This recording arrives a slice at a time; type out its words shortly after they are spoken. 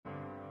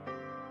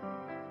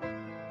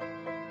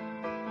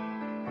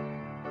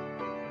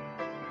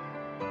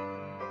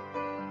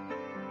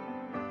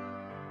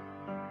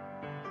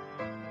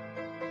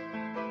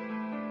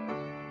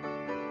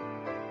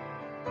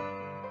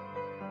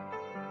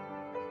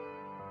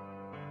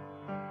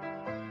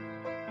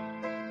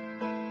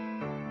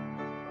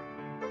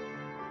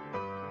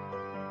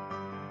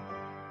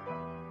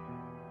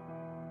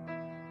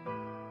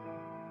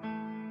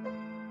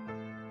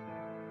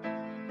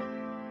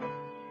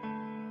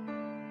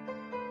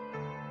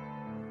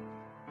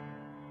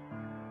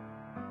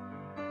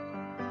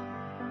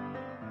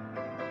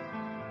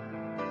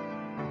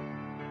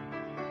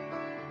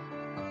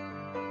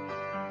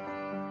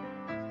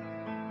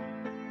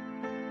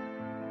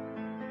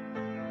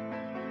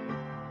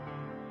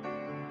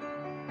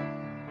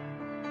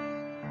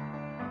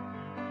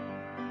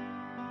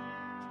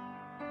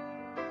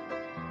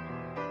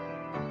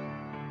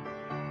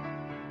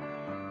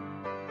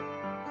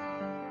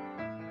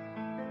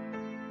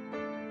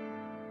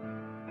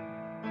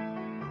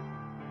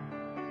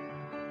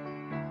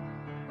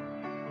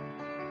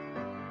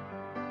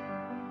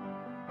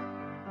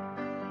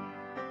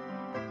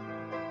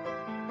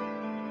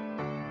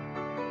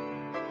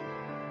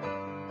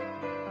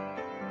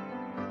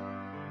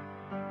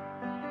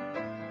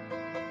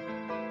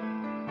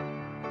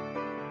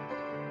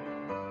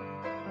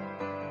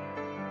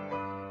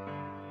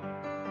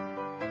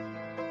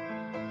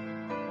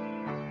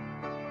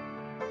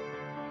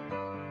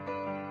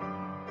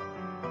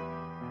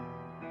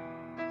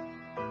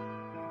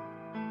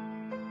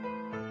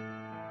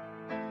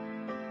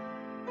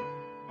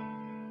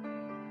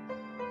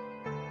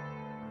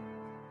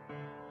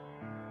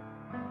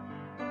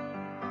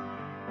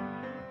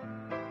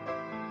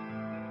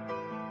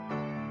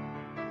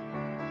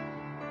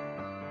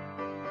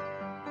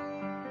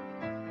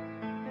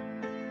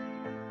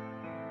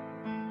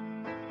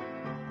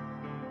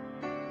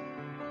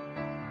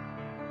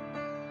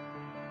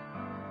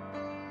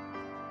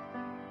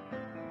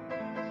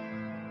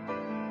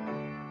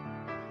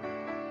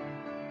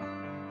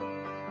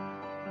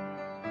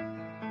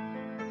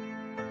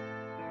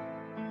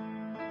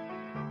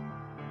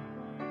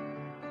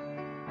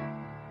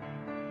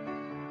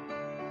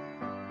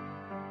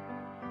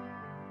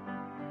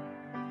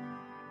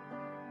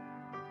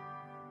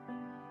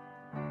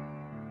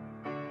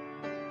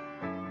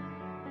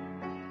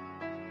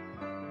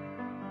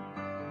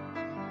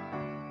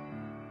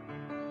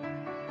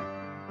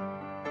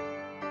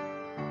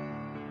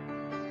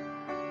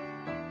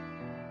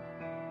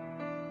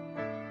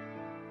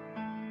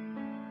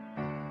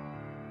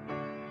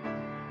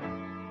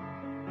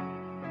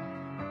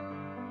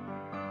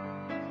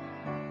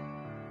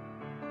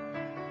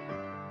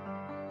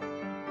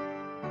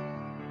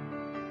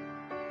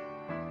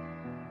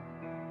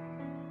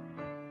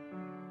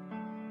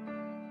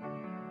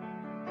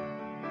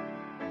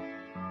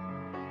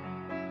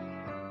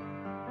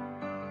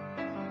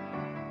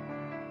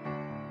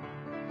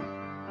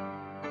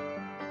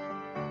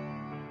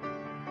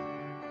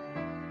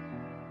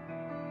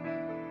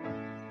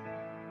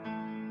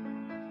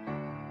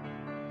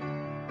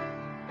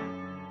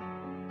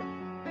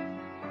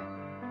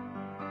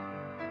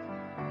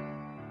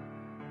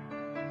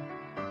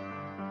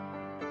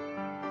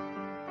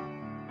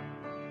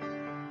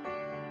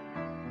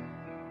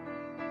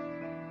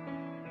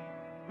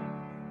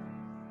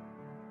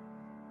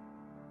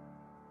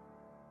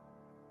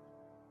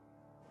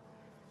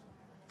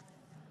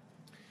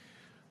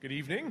Good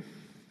evening.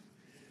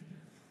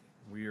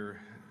 We are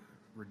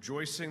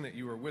rejoicing that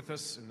you are with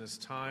us in this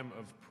time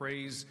of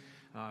praise.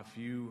 If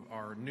you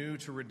are new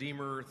to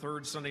Redeemer,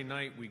 third Sunday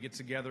night, we get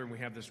together and we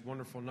have this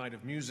wonderful night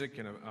of music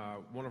and a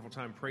wonderful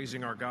time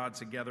praising our God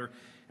together,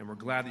 and we're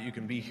glad that you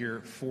can be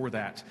here for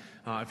that.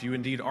 If you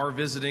indeed are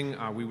visiting,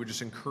 we would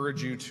just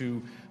encourage you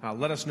to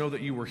let us know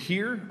that you were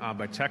here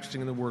by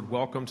texting the word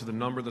welcome to the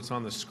number that's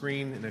on the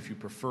screen, and if you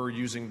prefer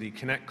using the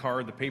Connect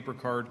card, the paper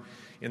card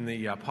in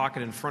the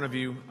pocket in front of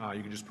you,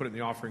 you can just put it in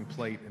the offering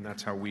plate, and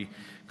that's how we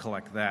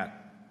collect that.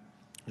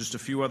 Just a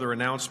few other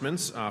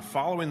announcements.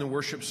 Following the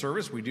worship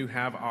service, we do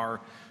have our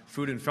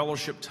food and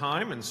fellowship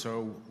time, and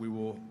so we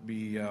will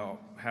be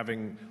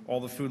having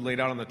all the food laid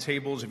out on the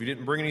tables. If you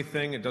didn't bring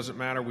anything, it doesn't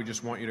matter. We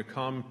just want you to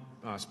come,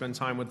 spend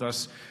time with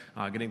us,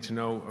 getting to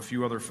know a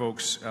few other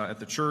folks at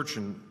the church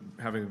and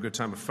having a good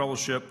time of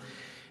fellowship.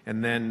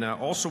 And then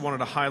also wanted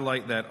to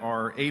highlight that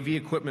our AV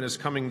equipment is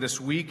coming this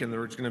week, and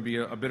there's going to be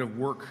a bit of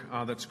work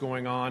that's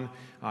going on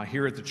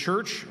here at the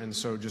church. And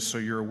so just so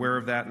you're aware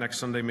of that, next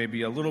Sunday may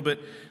be a little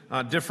bit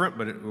different,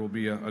 but it will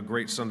be a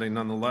great Sunday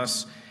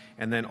nonetheless.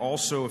 And then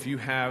also, if you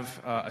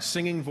have a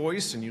singing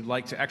voice and you'd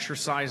like to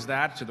exercise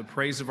that to the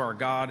praise of our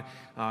God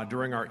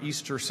during our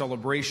Easter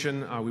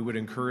celebration, we would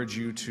encourage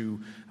you to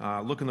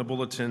look in the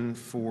bulletin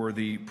for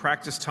the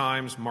practice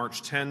times,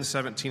 March 10,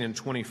 17, and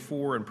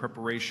 24, in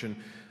preparation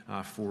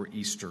for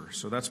Easter.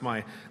 So that's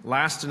my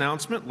last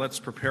announcement. Let's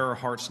prepare our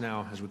hearts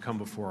now as we come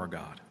before our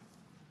God.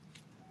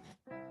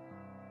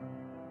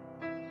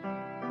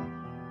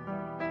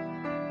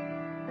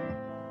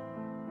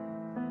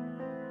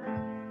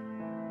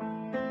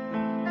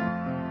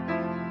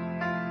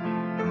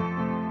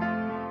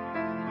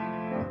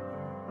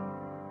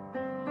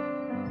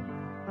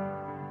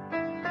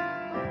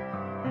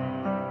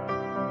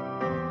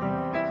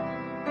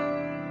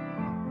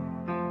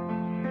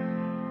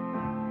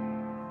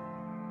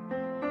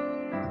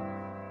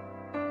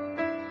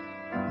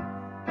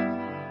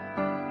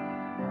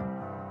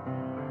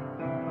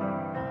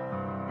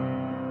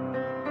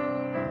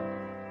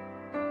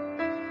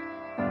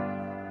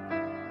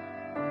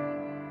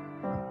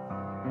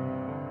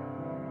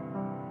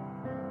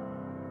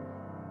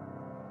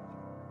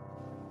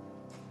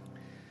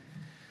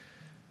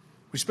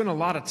 We spend a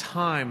lot of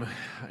time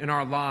in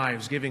our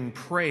lives giving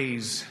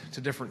praise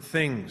to different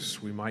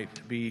things. We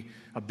might be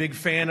a big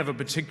fan of a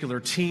particular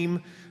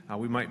team.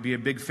 We might be a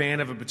big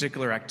fan of a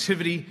particular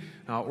activity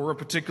or a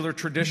particular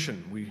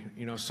tradition.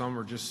 Some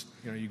are just,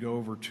 you go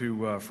over to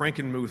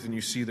Frankenmuth and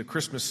you see the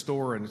Christmas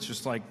store, and it's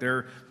just like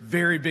they're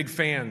very big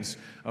fans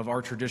of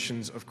our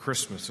traditions of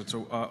Christmas. It's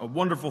a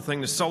wonderful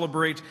thing to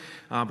celebrate,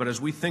 but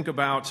as we think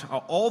about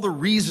all the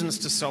reasons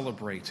to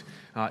celebrate,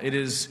 it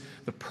is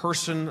the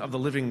person of the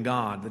living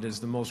God that is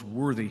the most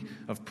worthy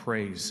of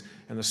praise.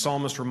 And the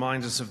psalmist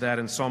reminds us of that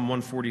in Psalm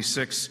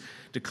 146,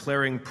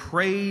 declaring,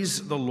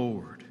 "Praise the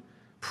Lord.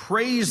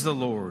 Praise the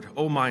Lord,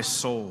 O my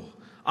soul.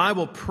 I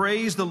will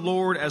praise the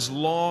Lord as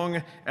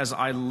long as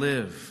I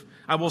live.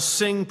 I will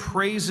sing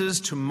praises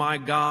to my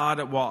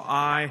God while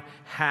I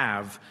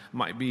have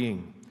my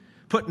being.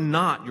 Put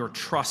not your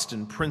trust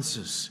in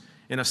princes,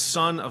 in a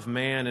son of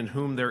man in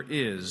whom there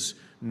is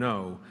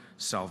no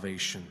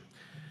salvation."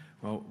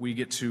 Well, we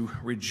get to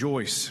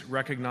rejoice,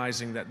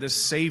 recognizing that this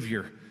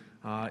Savior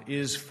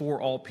is for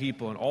all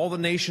people, and all the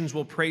nations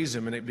will praise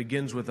him, and it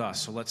begins with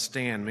us. So let's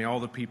stand. May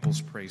all the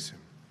peoples praise him.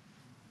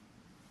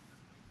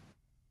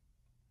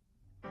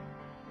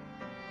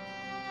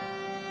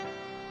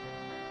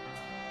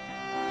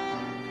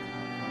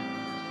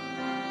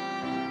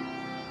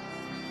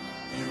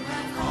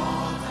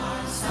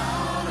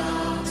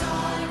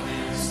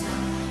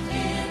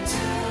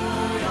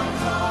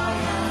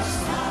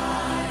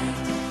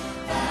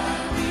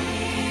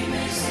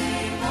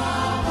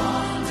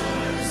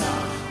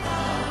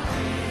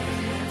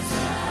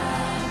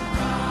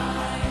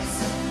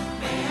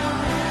 May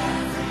our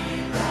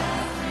every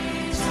breath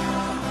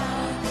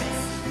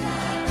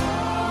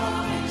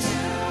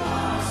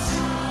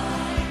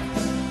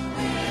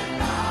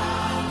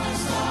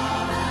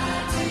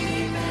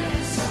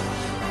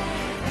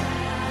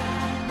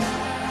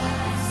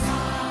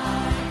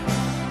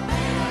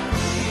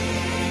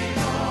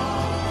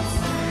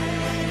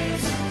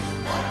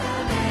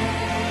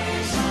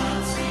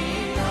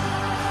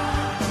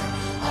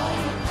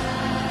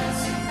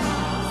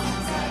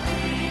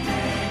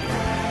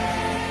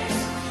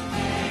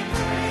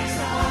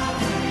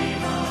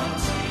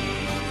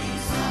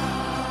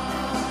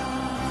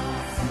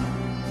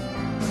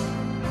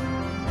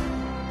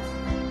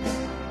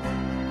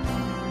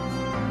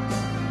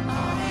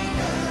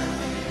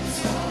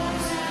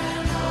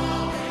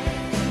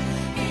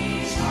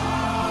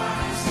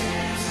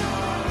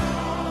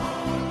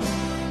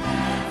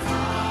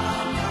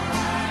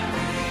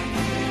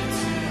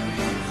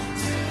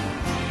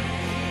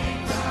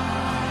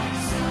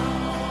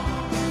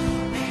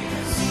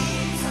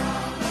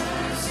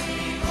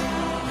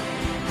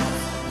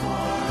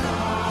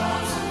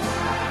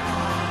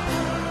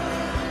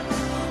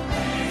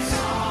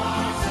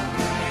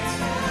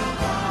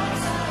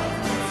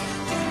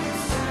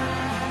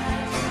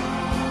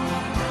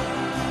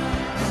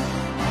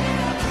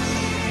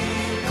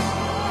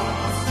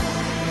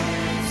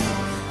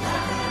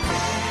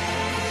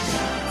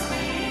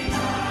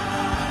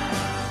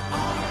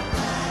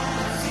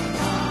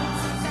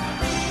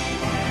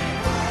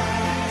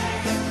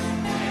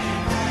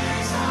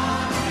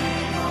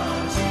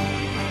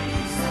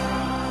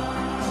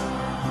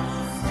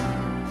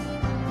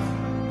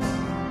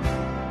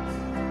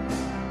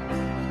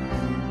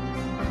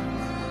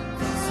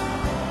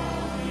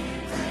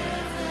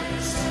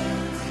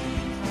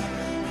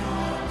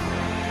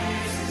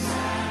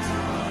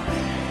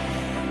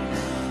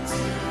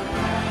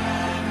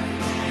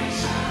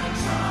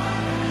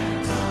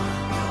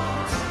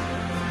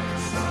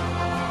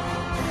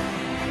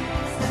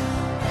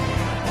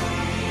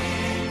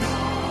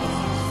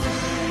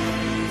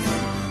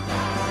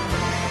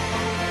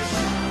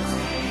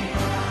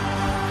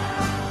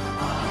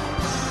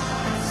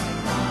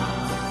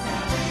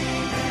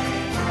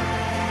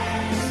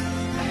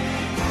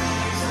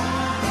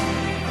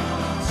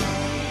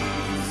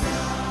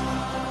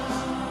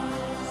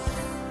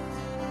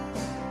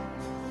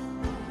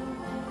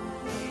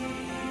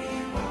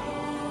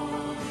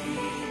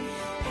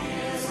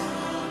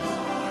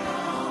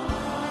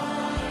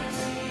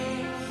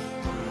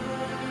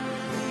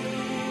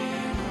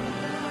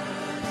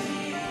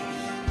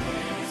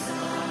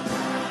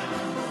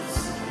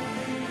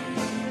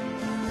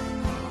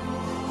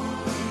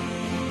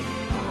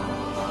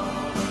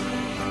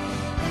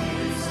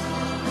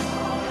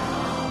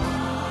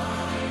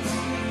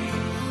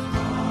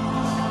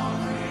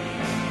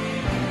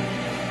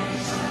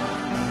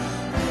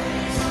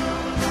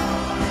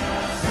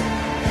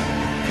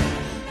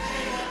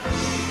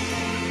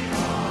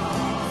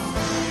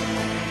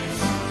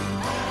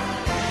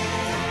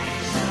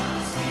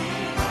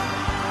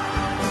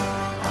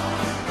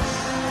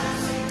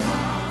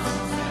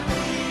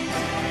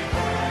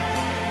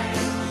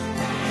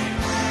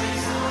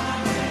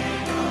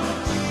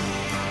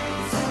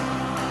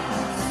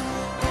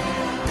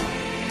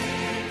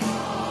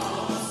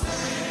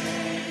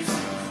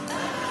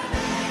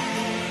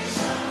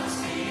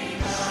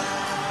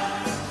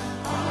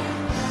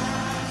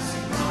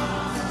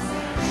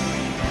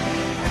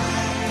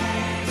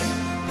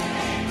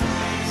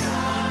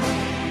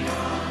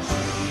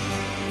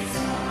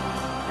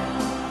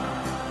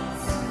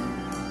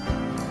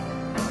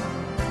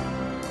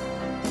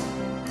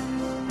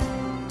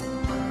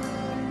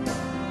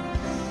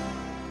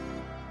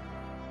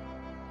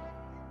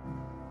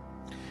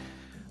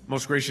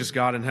Most gracious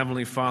God and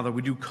Heavenly Father,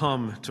 we do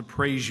come to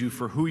praise you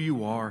for who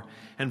you are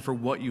and for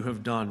what you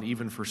have done,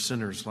 even for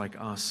sinners like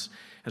us.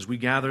 As we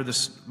gather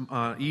this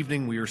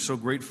evening, we are so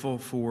grateful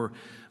for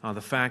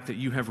the fact that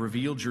you have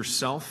revealed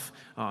yourself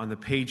on the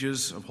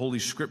pages of Holy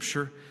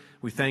Scripture.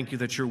 We thank you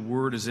that your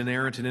word is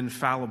inerrant and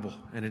infallible,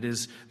 and it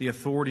is the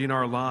authority in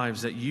our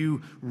lives, that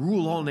you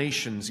rule all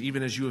nations,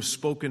 even as you have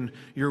spoken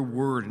your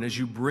word, and as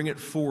you bring it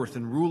forth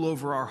and rule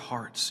over our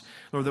hearts.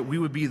 Lord, that we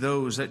would be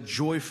those that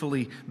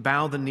joyfully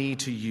bow the knee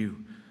to you.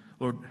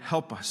 Lord,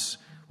 help us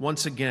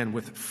once again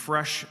with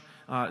fresh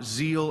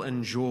zeal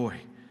and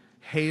joy.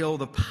 Hail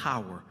the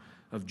power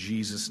of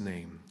Jesus'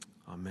 name.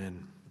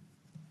 Amen.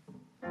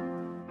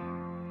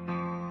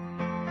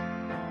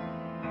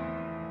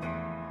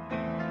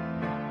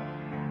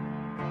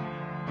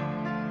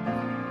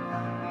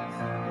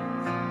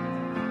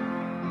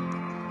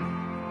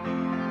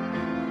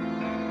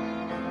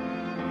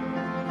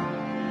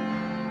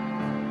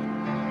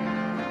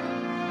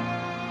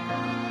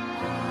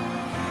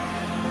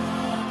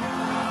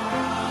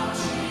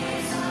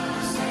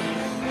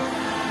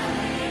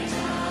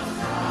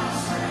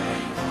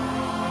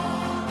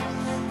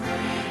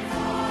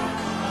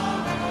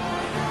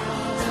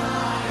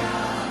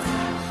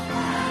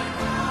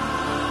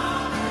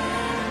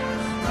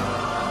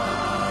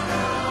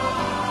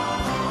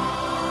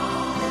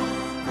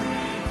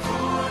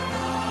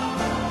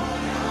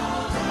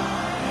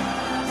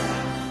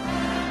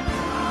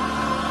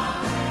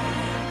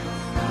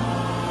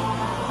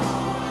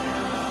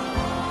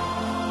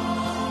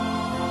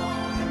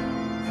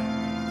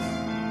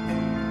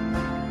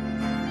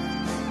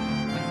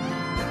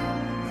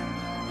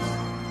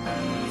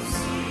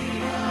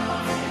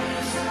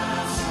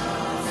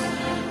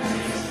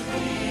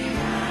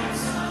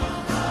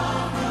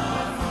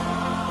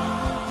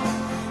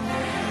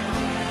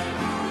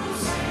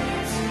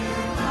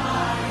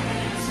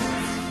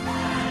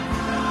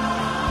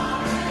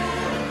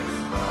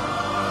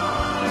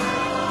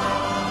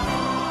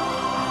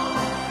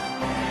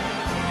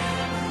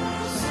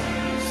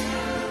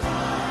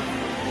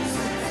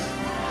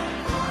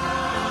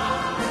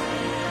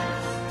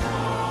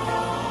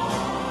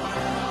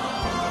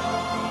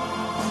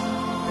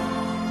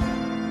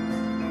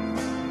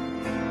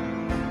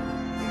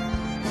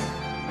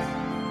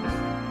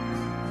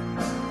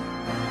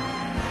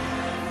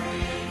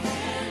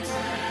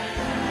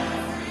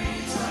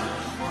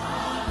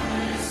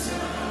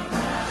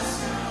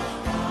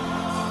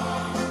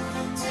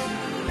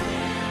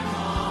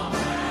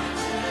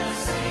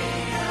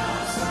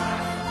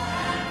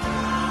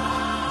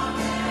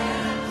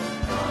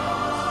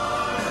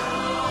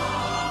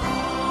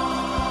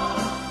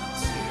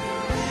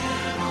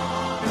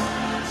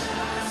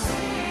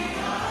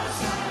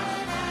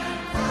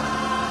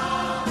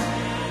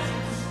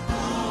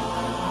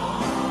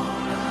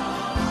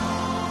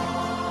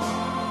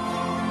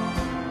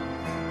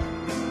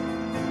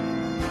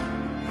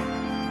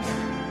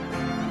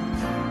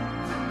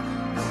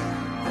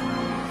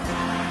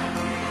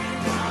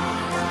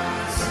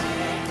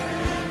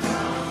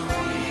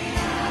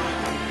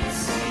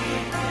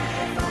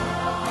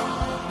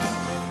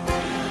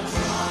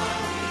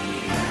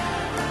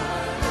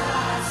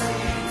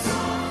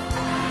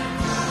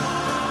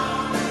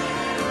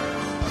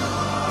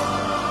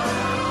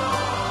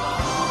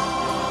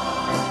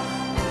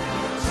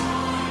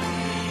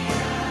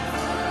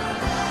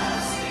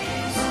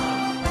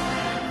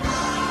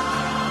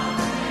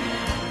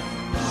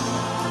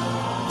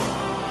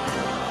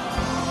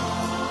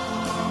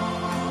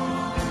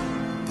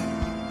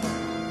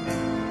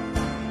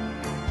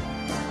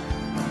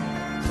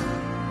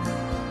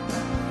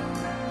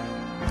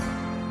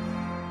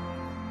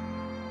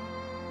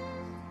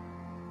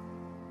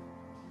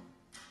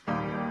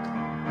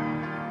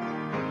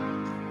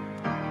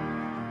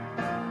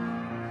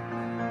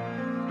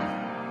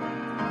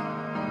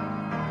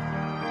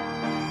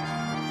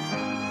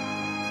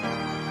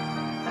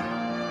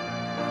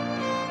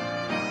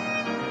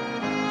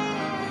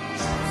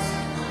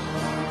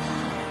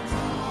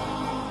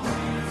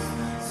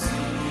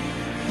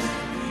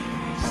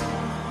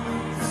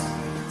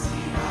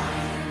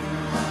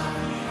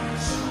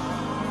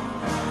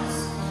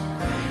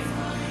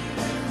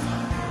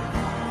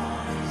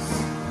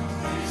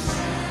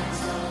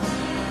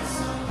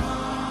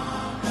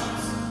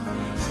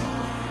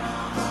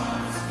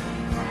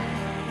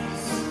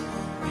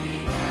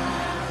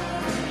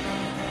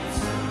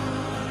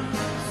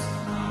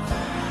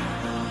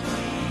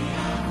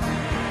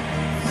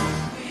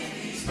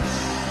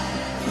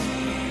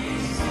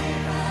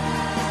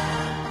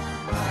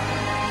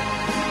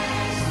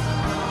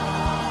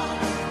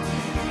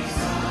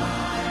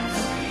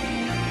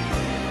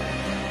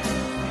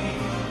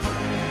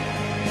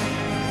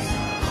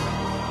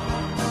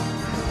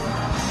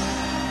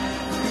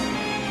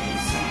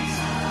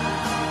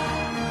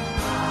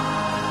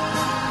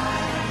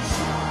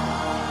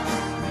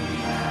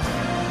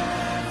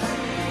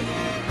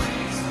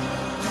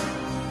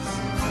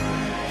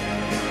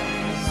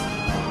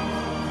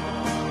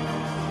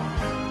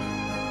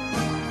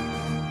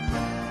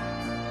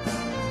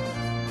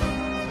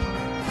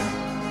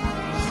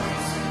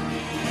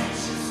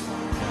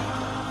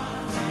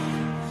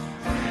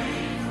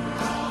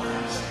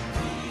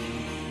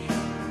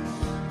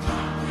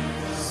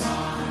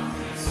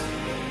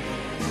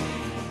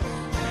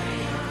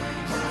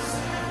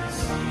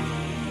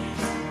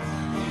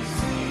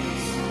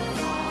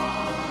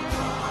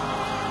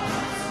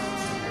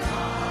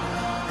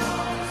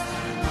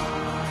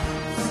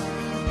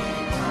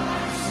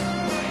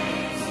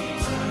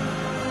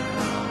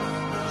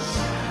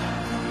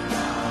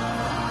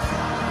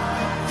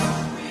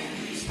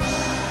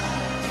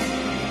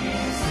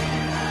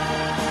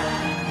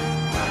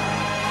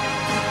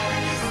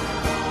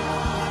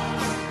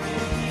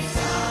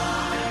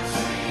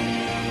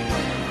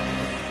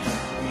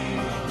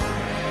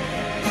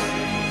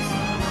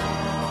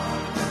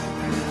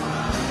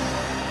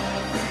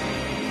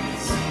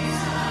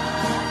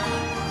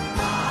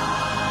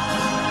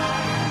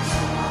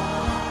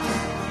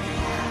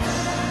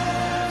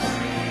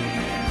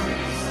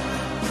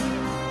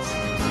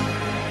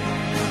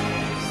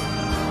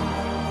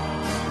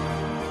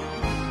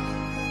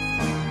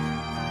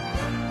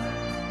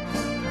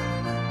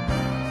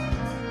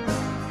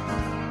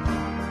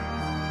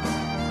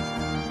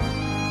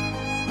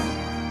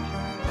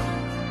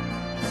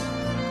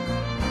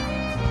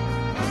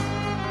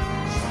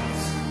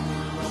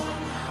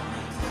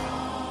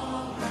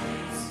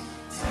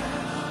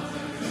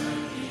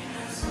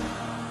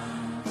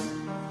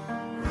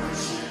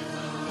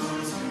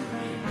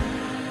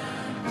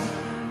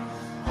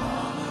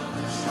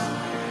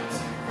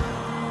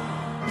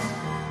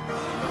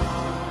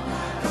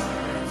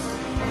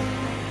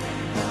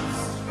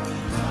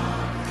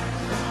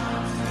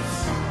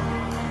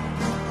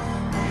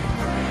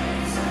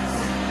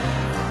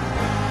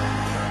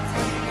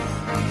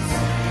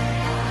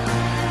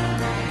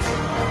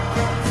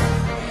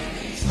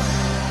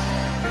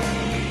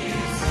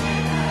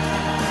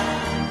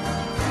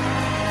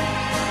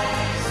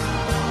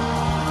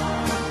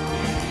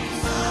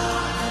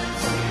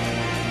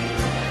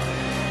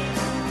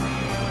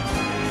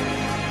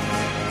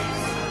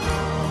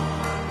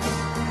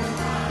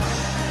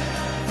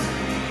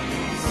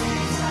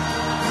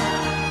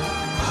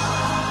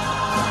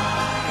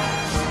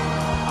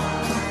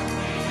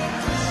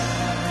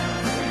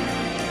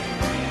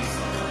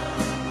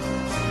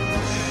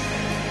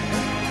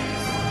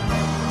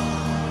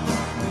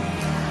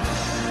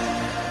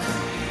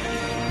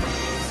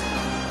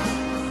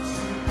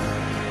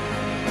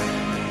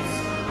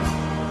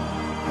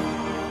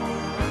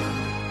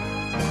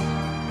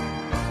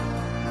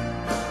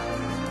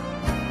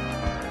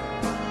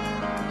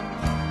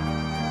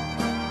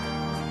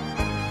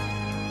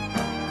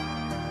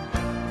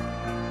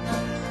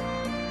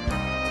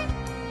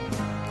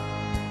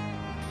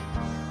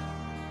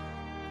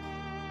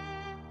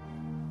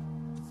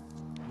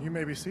 You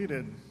may be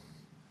seated.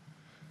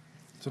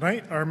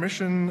 Tonight, our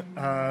mission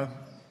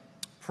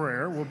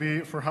prayer will be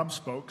for Hub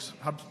Spokes.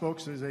 Hub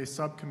Spokes is a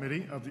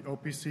subcommittee of the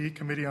OPC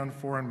Committee on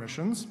Foreign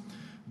Missions.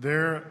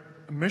 Their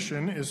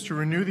mission is to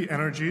renew the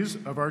energies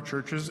of our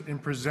churches in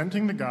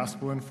presenting the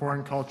gospel in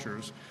foreign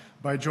cultures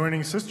by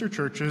joining sister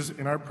churches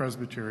in our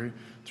presbytery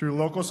through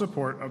local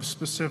support of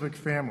specific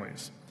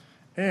families,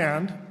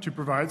 and to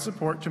provide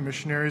support to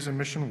missionaries and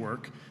mission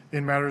work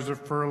in matters of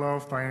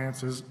furlough,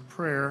 finances,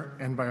 prayer,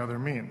 and by other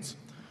means.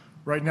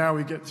 Right now,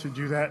 we get to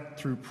do that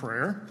through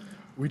prayer.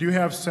 We do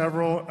have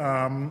several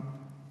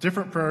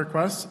different prayer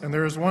requests, and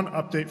there is one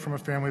update from a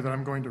family that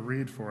I'm going to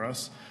read for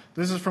us.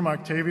 This is from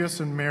Octavius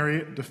and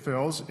Mary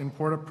DeFils in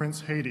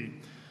Port-au-Prince, Haiti.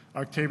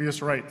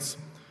 Octavius writes,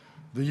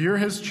 "The year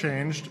has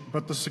changed,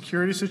 but the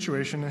security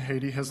situation in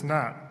Haiti has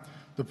not.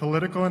 The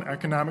political and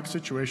economic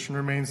situation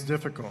remains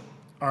difficult.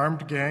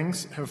 Armed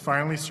gangs have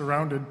finally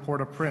surrounded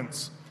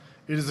Port-au-Prince.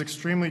 It is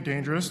extremely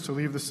dangerous to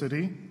leave the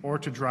city or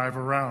to drive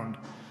around.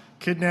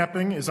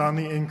 Kidnapping is on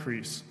the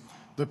increase.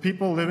 The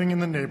people living in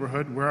the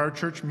neighborhood where our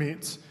church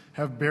meets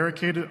have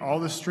barricaded all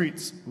the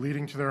streets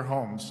leading to their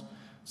homes.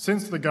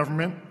 Since the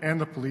government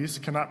and the police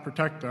cannot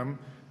protect them,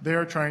 they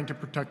are trying to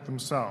protect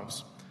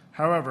themselves.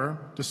 However,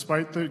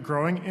 despite the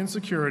growing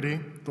insecurity,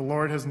 the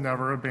Lord has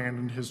never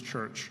abandoned his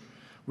church.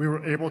 We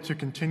were able to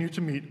continue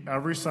to meet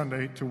every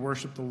Sunday to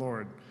worship the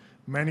Lord.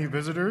 Many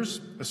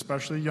visitors,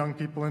 especially young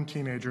people and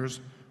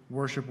teenagers,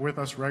 worship with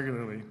us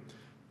regularly.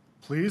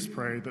 Please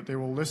pray that they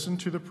will listen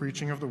to the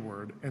preaching of the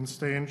word and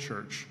stay in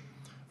church.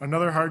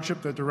 Another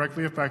hardship that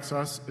directly affects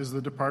us is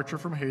the departure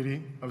from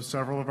Haiti of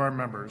several of our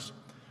members.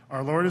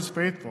 Our Lord is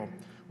faithful.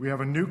 We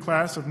have a new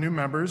class of new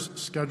members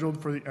scheduled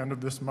for the end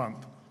of this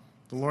month.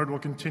 The Lord will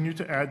continue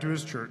to add to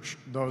his church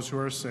those who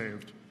are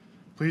saved.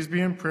 Please be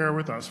in prayer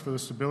with us for the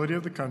stability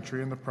of the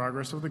country and the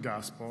progress of the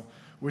gospel,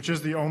 which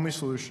is the only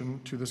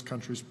solution to this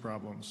country's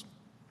problems."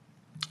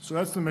 So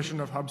that's the mission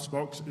of Hub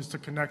Spokes, is to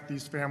connect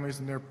these families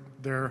and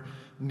their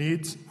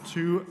needs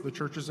to the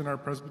churches in our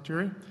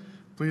presbytery.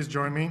 Please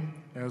join me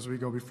as we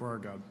go before our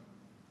God.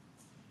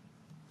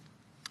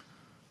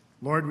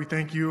 Lord, we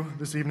thank you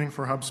this evening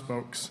for Hub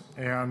Spokes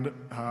and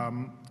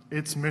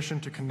its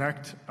mission to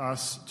connect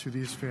us to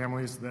these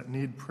families that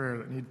need prayer,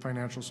 that need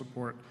financial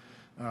support,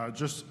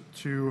 just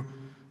to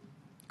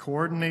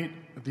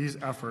coordinate these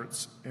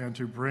efforts and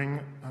to bring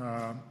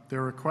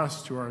their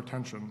requests to our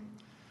attention.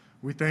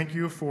 We thank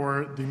you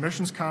for the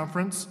missions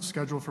conference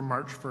scheduled for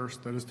March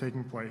 1st that is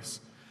taking place.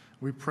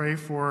 We pray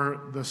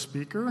for the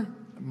speaker,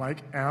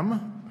 Mike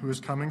M., who is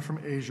coming from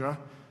Asia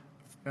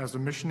as a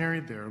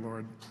missionary there,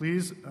 Lord.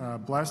 Please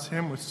bless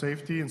him with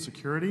safety and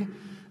security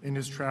in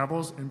his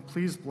travels, and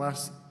please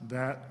bless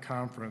that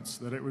conference,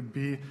 that it would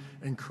be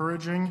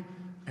encouraging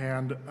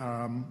and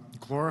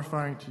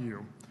glorifying to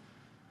you.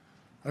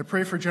 I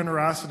pray for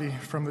generosity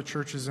from the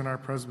churches in our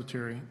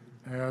presbytery,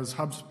 as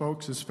Hub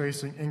Spokes is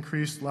facing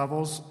increased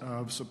levels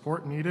of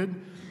support needed,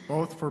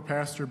 both for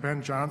Pastor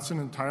Ben Johnson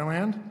in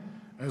Thailand,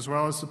 as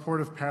well as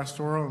support of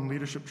pastoral and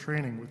leadership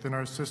training within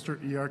our sister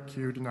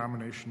ERQ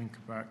denomination in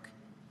Quebec.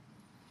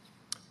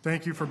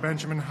 Thank you for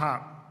Benjamin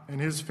Hopp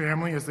and his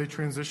family as they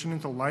transition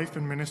into life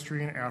and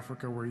ministry in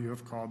Africa where you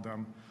have called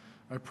them.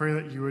 I pray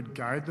that you would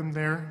guide them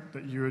there,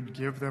 that you would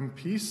give them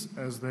peace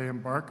as they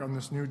embark on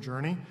this new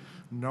journey,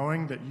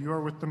 knowing that you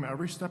are with them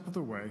every step of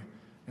the way,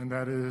 and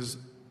that it is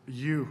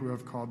you who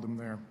have called them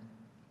there.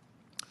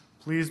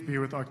 Please be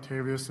with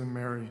Octavius and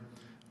Mary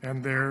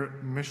and their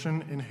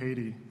mission in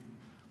Haiti.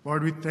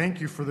 Lord, we thank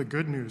you for the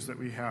good news that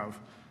we have,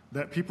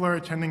 that people are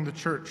attending the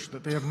church,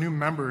 that they have new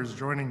members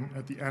joining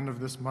at the end of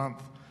this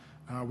month.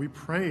 We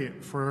pray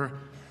for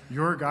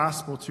your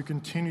gospel to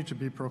continue to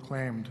be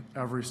proclaimed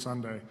every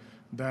Sunday,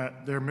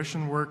 that their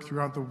mission work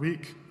throughout the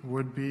week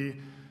would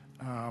be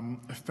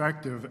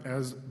effective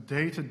as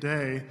day to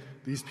day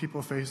these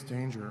people face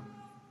danger.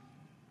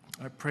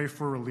 I pray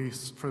for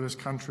release for this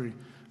country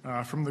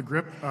from the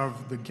grip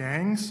of the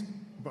gangs,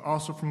 but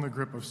also from the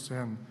grip of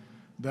sin,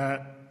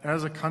 that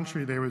as a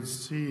country they would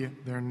see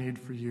their need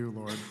for you,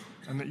 Lord,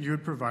 and that you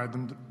would provide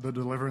them the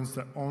deliverance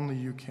that only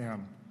you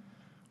can.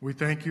 We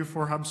thank you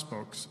for Hub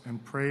Spokes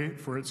and pray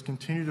for its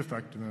continued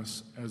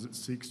effectiveness as it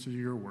seeks to do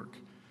your work.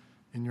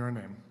 In your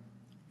name,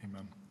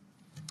 amen.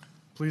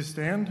 Please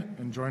stand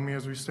and join me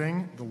as we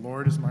sing, "The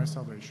Lord is my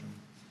salvation."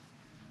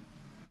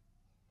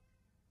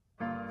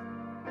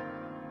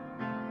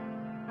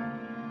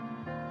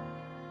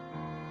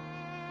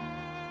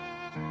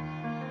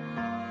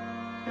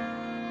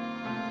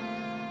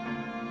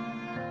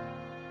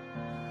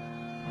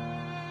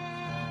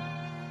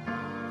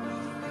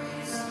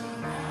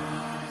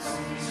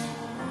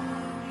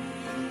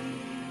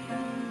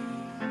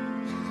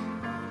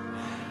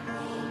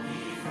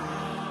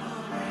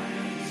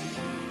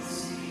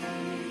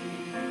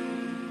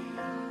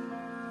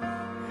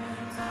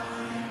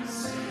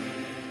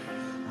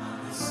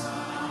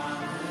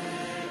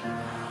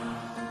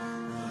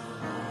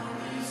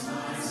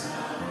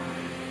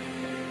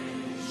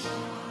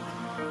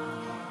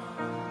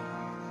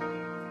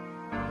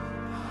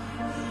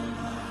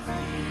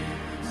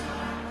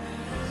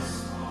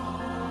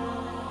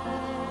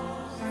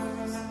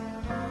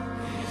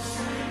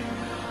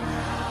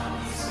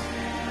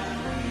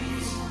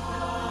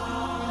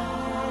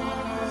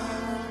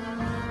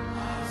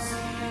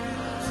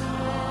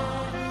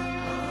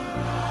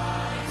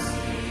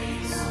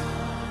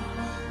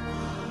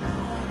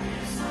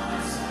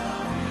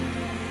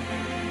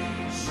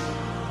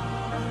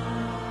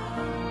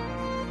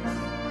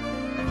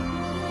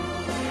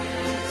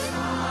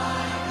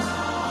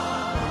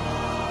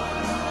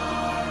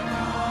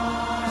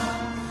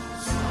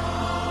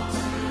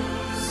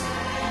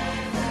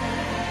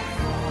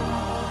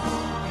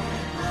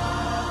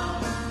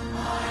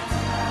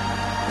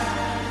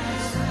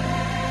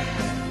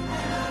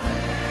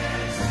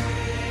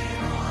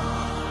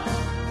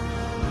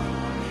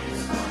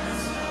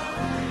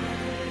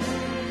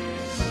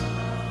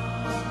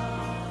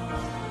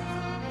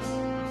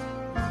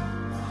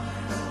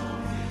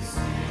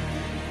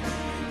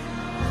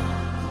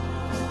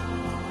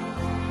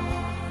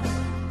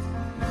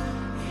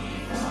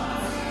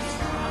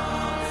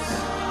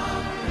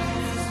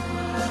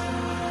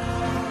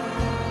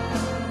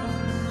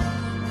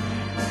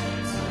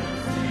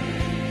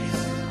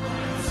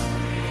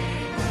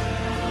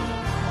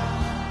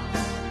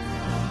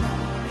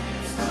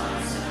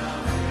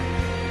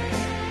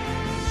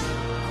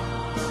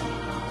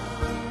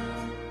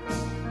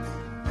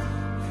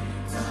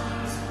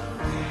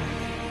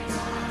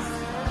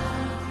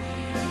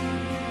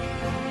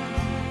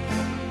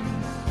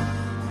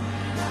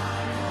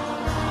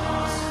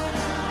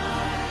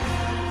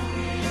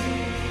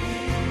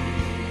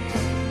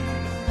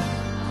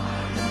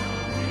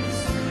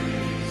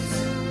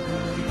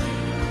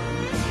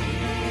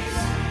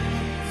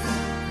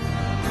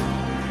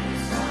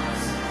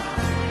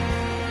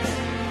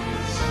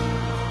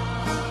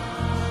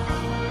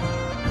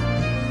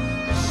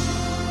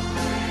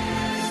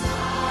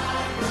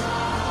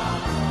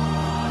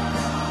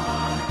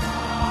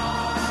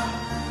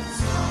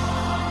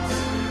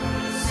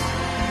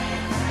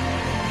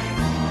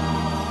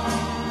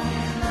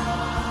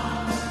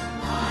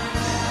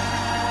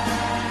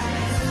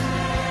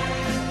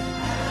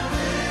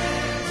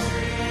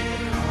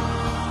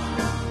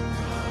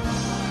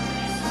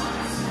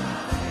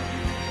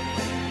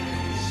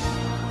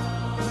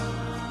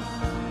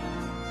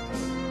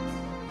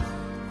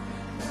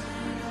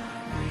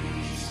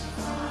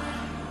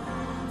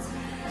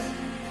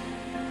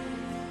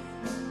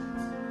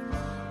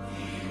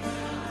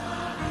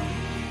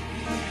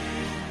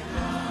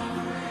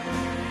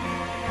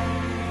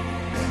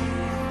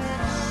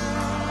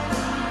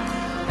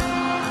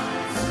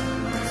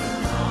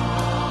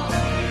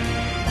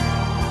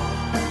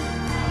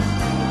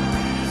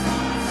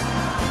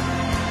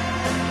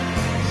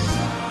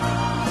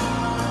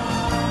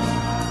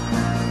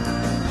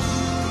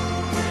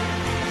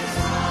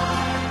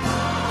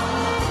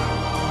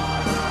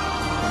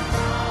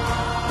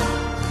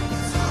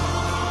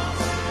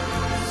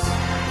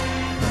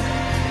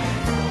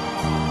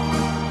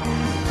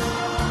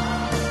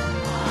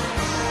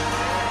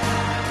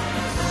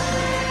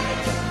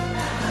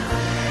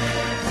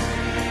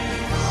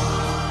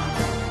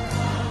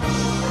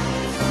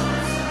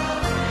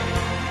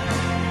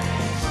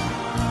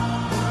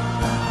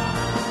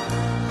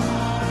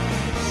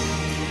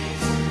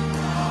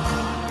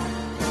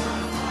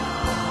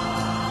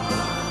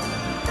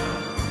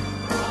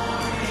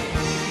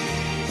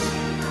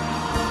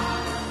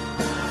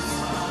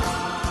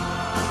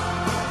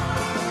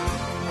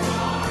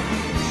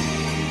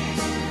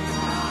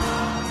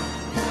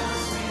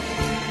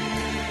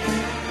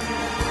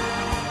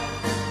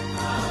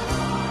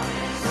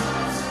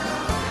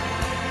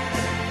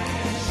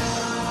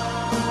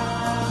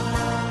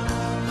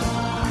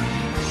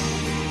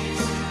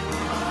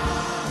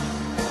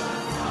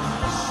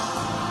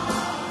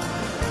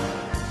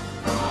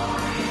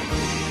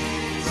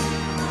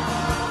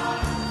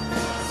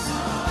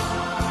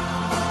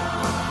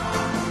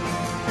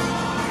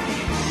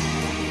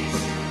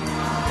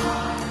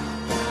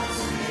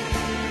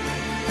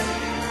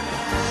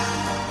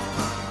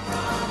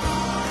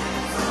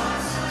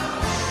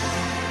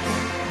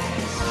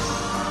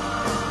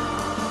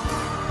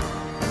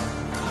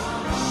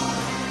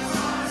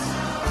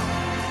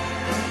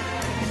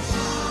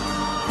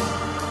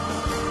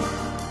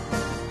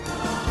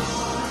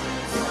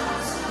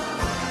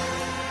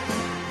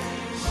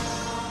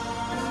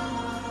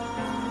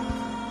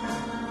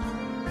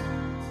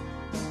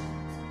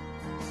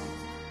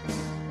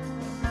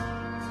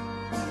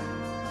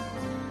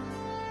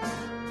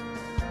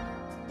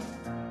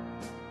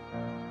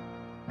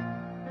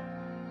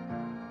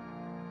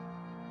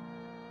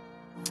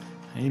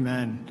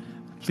 Amen.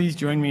 Please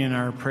join me in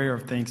our prayer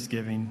of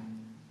thanksgiving.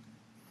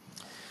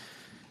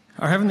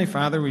 Our Heavenly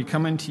Father, we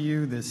come unto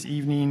you this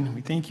evening.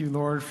 We thank you,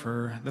 Lord,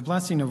 for the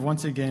blessing of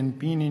once again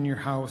being in your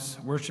house,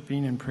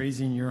 worshiping and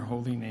praising your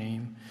holy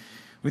name.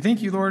 We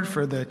thank you, Lord,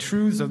 for the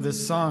truths of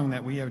this song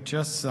that we have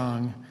just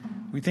sung.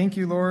 We thank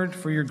you, Lord,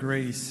 for your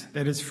grace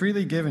that is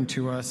freely given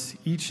to us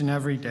each and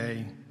every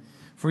day,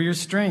 for your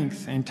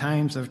strength in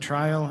times of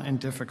trial and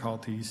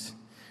difficulties,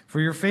 for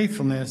your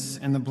faithfulness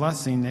and the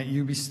blessing that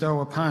you bestow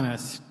upon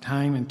us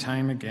time and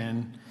time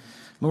again.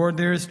 Lord,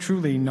 there is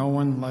truly no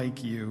one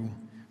like you.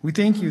 We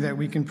thank you that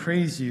we can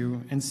praise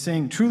you and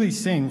truly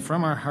sing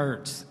from our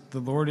hearts, "The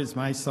Lord is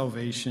my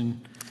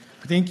salvation."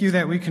 We thank you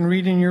that we can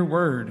read in your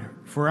word,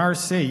 "For our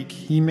sake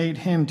he made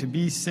him to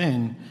be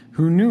sin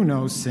who knew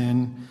no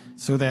sin,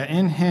 so that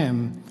in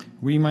him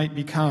we might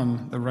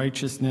become the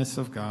righteousness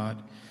of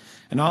God."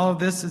 And all of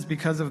this is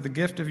because of the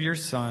gift of your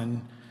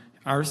Son,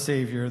 our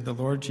Savior, the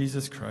Lord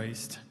Jesus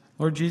Christ.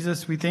 Lord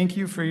Jesus, we thank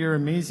you for your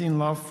amazing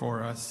love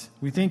for us.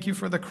 We thank you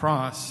for the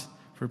cross,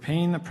 for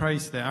paying the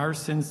price that our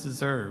sins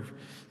deserve,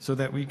 so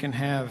that we can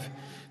have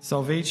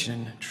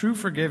salvation, true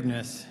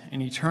forgiveness,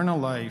 and eternal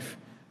life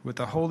with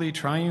the holy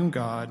triune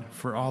God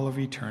for all of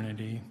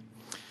eternity.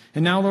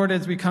 And now, Lord,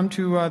 as we come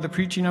to the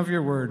preaching of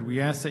your word, we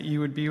ask that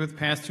you would be with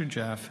Pastor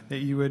Jeff,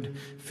 that you would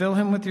fill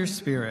him with your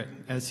Spirit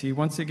as he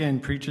once again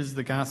preaches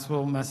the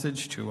gospel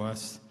message to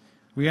us.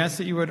 We ask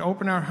that you would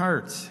open our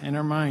hearts and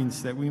our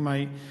minds that we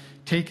might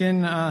take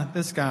in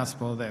this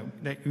gospel,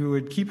 that you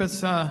would keep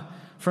us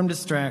from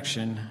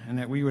distraction, and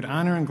that we would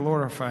honor and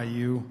glorify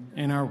you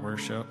in our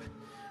worship.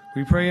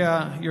 We pray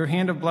your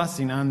hand of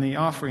blessing on the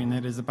offering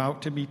that is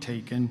about to be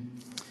taken.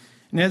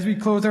 And as we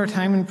close our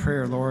time in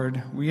prayer,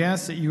 Lord, we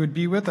ask that you would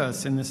be with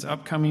us in this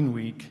upcoming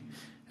week.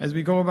 As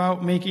we go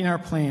about making our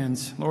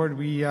plans, Lord,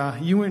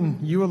 you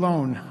and you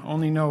alone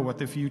only know what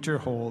the future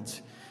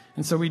holds.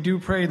 And so we do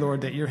pray,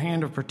 Lord, that your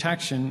hand of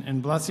protection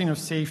and blessing of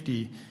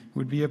safety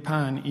would be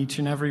upon each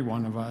and every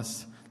one of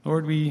us.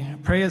 Lord, we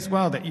pray as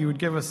well that you would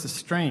give us the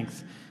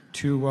strength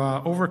to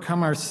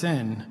overcome our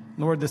sin.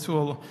 Lord, this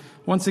will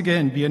once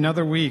again be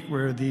another week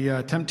where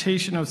the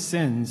temptation of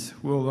sins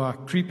will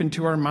creep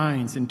into our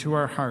minds, into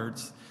our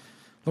hearts.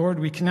 Lord,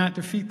 we cannot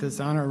defeat this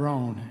on our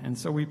own, and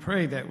so we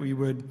pray that we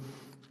would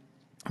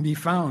be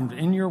found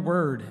in your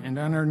word and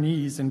on our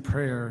knees in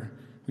prayer.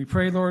 We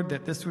pray, Lord,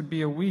 that this would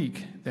be a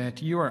week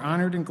that you are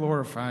honored and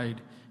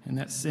glorified and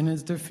that sin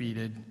is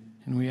defeated.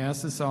 And we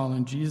ask this all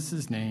in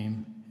Jesus'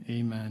 name.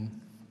 Amen.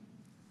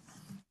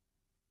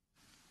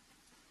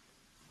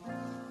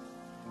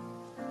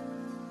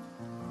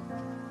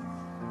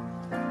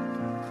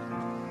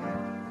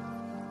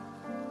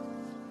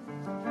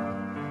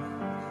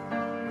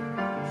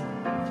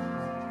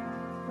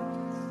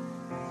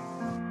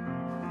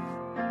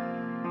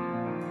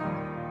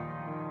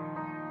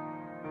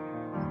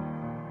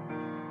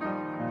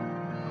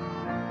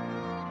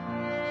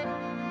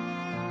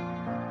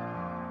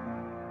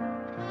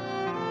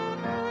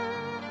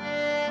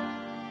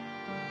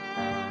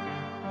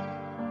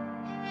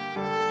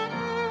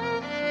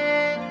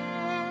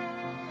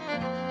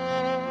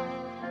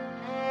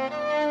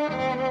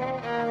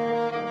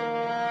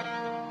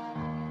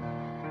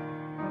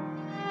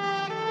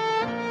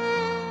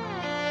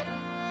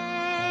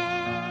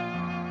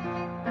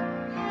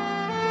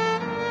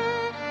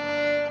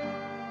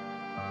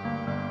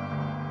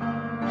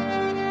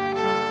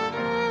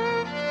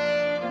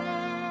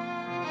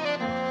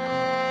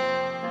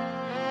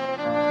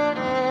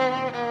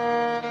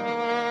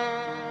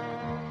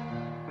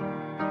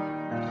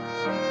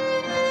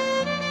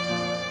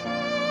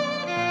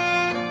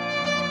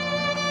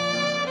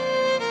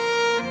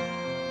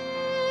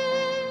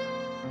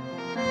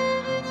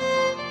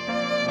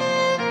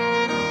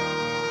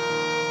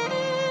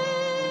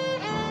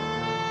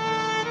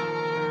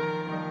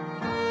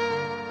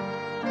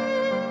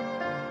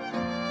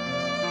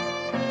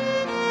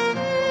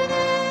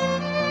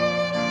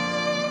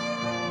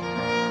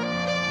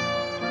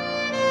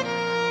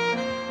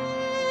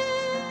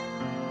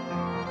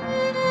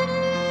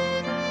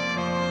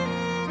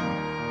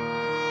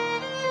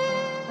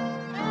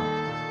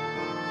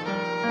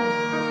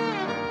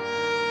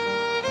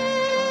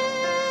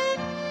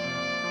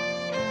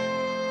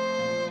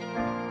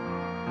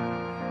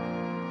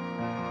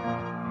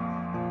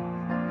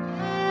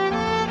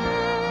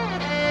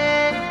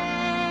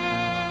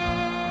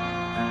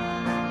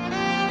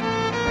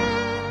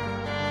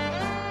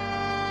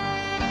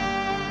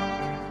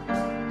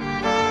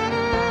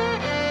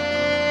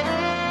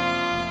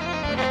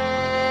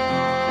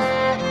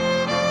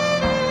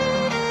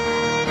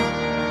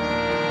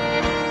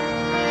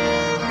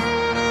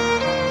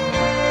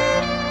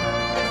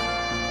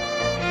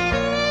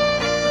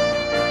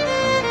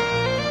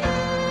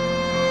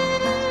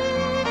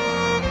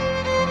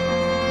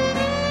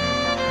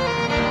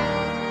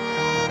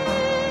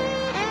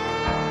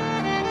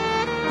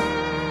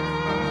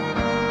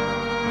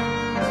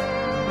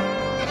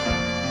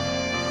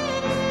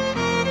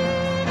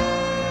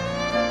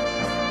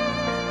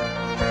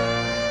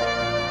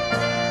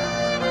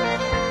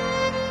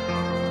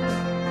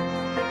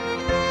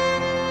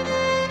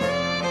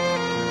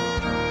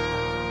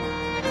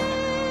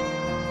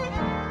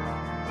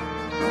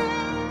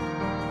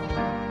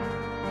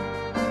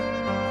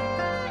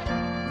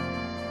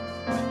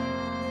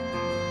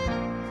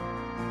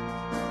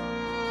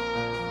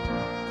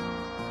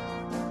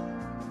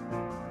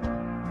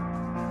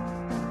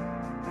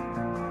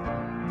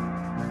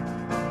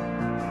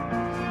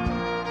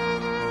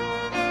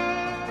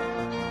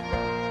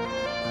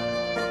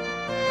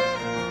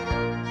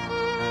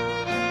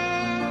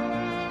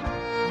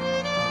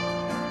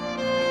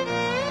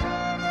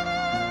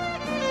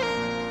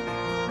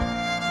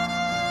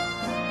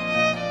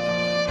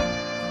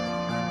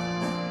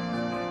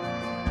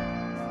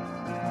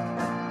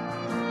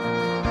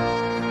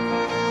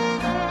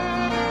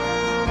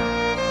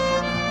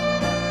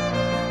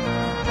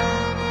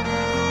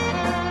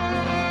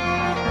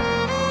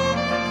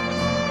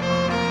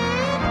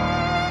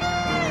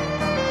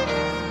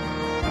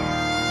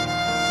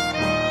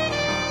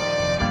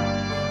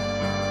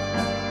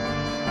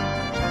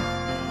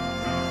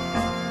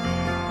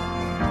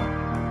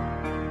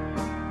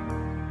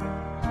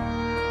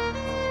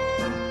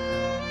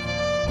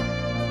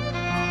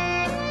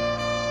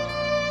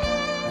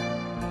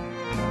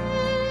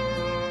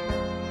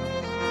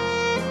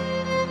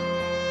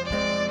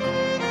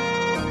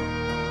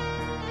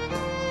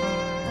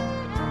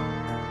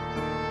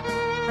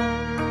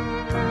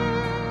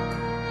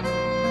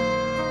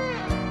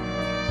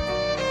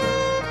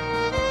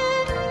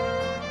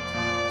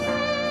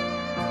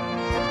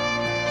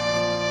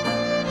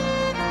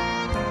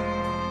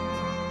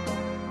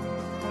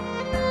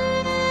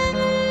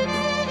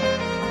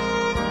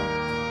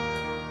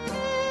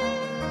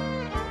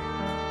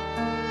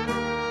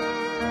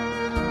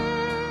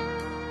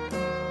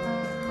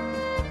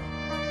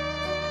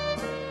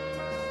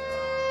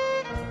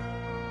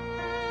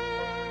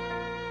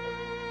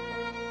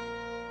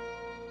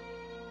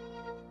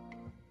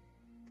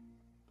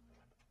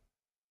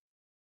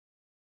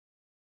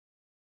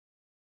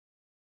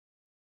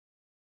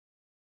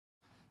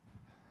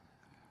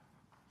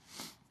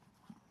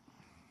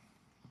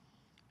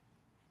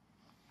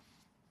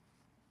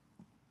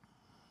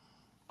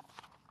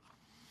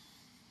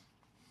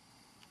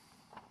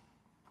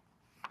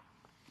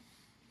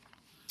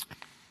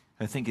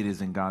 I think it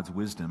is in God's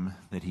wisdom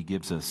that He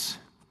gives us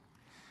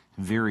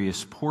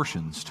various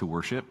portions to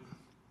worship.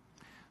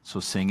 So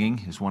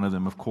singing is one of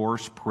them, of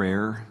course,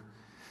 prayer,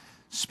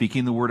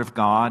 speaking the Word of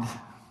God,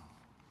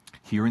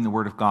 hearing the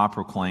Word of God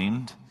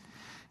proclaimed.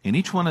 And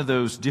each one of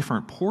those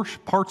different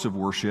parts of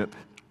worship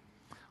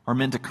are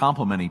meant to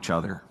complement each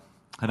other.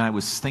 And I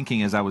was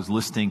thinking as I was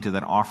listening to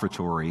that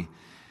offertory,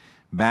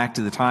 back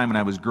to the time when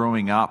I was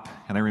growing up,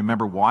 and I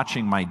remember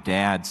watching my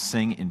dad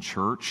sing in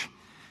church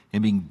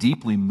and being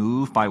deeply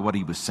moved by what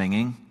he was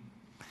singing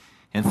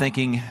and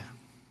thinking,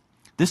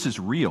 this is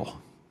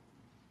real.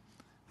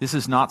 This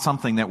is not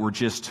something that we're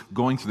just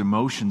going through the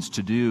motions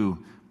to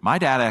do. My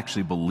dad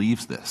actually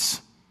believes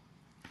this.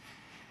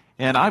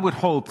 And I would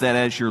hope that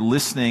as you're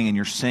listening and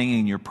you're singing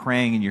and you're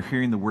praying and you're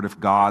hearing the Word of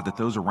God, that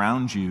those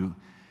around you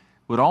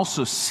would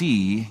also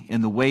see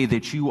in the way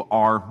that you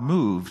are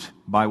moved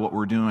by what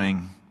we're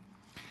doing,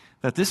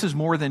 that this is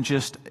more than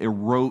just a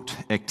rote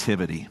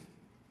activity,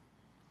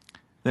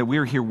 that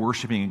we're here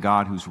worshiping a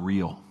God who's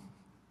real.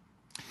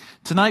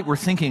 Tonight we're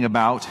thinking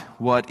about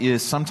what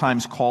is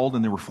sometimes called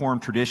in the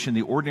Reformed tradition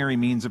the ordinary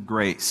means of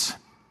grace.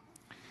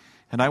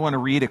 And I want to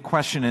read a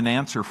question and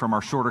answer from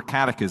our shorter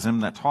catechism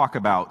that talk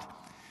about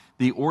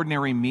the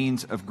ordinary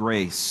means of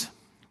grace.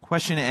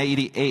 Question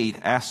 88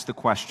 asks the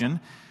question,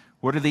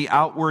 what are the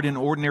outward and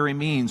ordinary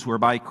means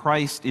whereby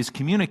Christ is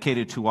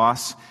communicated to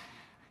us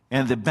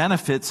and the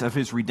benefits of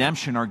His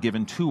redemption are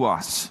given to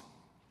us?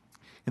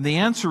 And the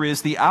answer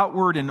is the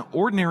outward and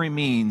ordinary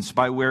means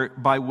by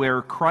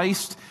where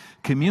Christ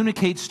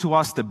communicates to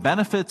us the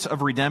benefits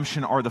of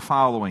redemption are the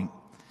following.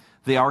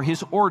 They are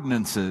His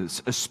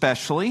ordinances,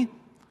 especially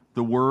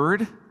the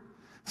Word,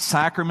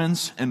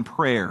 sacraments, and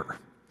prayer,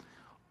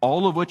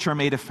 all of which are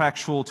made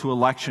effectual to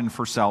election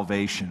for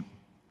salvation.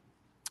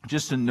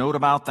 Just a note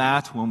about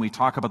that, when we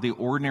talk about the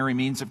ordinary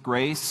means of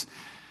grace,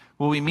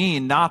 well, we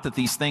mean not that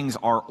these things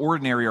are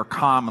ordinary or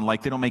common,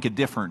 like they don't make a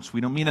difference.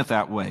 We don't mean it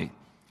that way.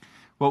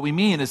 What we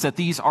mean is that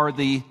these are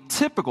the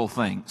typical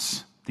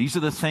things. These are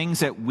the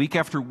things that week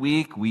after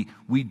week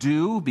we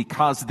do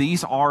because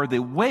these are the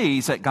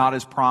ways that God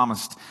has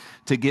promised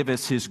to give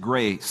us His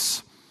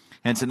grace.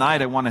 And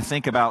tonight I want to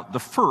think about the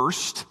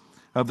first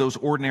of those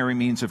ordinary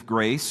means of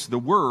grace, the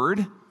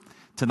Word.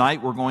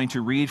 Tonight we're going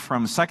to read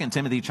from 2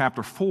 Timothy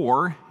chapter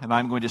 4, and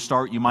I'm going to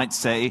start, you might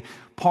say,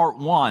 part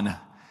 1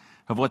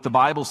 of what the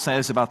Bible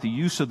says about the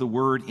use of the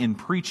Word in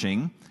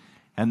preaching.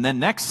 And then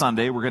next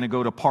Sunday we're going to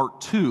go to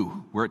part 2,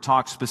 where it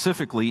talks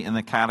specifically in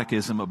the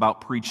Catechism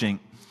about preaching.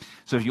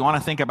 So if you want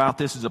to think about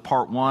this as a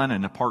part 1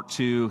 and a part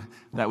 2,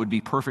 that would be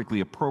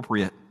perfectly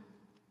appropriate.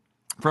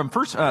 From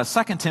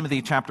 2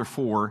 Timothy chapter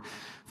 4,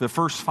 the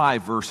first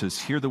 5 verses,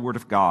 hear the Word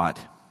of God.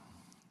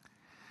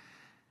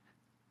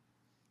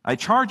 I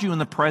charge you in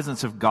the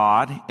presence of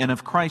God and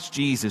of Christ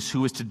Jesus,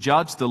 who is to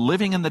judge the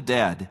living and the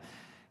dead,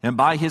 and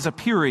by His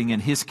appearing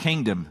in His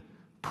kingdom,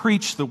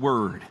 preach the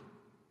Word.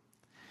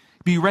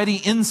 Be ready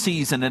in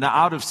season and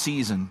out of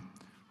season.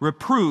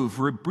 Reprove,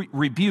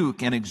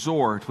 rebuke, and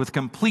exhort with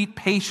complete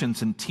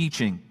patience and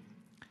teaching.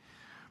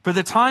 For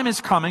the time is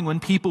coming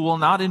when people will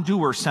not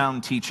endure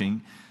sound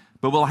teaching,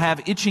 but will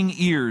have itching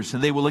ears,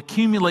 and they will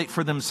accumulate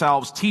for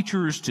themselves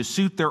teachers to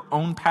suit their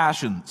own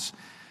passions.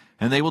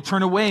 And they will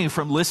turn away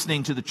from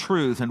listening to the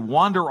truth and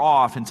wander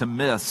off into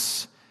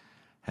myths.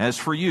 As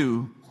for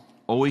you,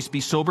 always be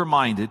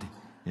sober-minded,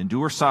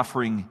 endure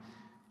suffering,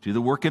 do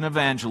the work of an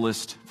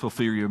evangelist,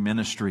 fulfill your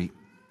ministry.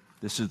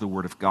 This is the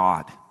Word of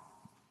God.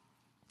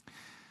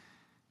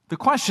 The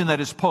question that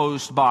is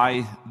posed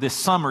by this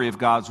summary of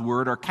God's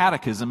Word, our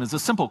catechism, is a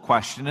simple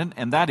question,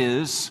 and that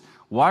is,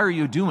 why are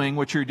you doing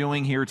what you're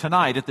doing here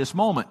tonight at this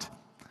moment?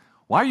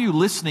 Why are you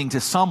listening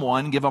to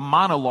someone give a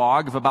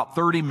monologue of about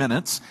 30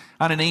 minutes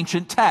on an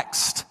ancient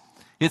text?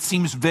 It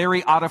seems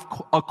very out of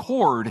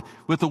accord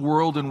with the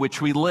world in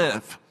which we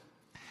live.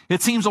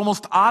 It seems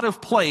almost out of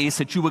place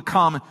that you would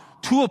come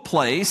to a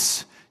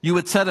place, you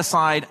would set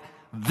aside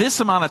this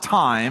amount of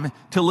time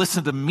to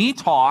listen to me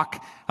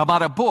talk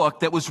about a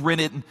book that was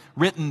written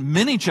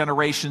many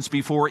generations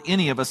before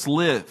any of us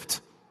lived.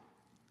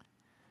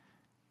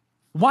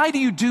 Why do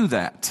you do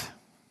that?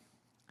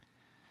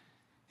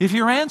 If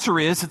your answer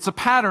is, it's a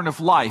pattern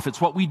of life,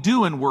 it's what we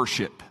do in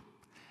worship.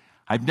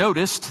 I've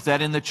noticed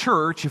that in the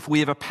church, if we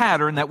have a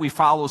pattern that we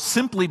follow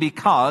simply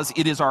because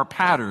it is our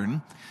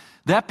pattern,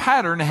 that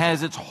pattern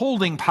has its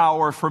holding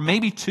power for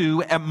maybe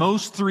 2, at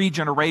most 3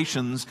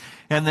 generations,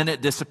 and then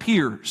it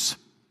disappears.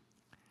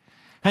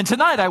 And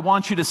tonight I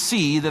want you to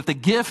see that the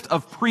gift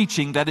of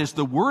preaching, that is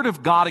the Word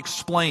of God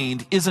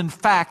explained, is in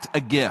fact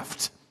a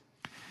gift.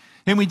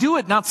 And we do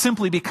it not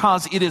simply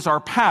because it is our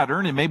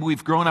pattern, and maybe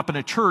we've grown up in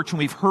a church and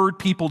we've heard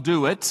people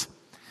do it.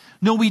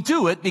 No, we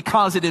do it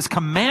because it is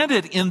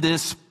commanded in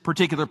this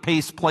particular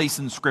place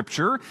in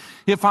Scripture.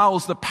 It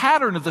follows the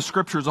pattern of the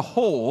Scripture as a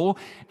whole,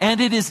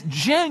 and it is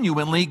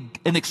genuinely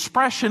an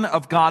expression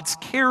of God's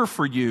care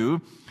for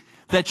you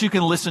that you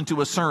can listen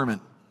to a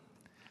sermon.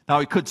 Now,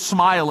 I could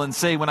smile and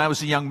say when I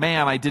was a young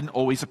man, I didn't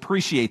always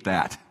appreciate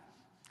that.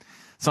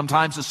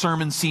 Sometimes the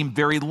sermons seemed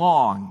very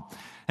long.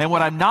 And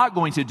what I'm not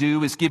going to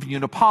do is give you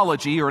an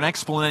apology or an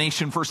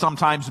explanation for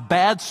sometimes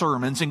bad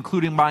sermons,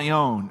 including my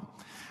own.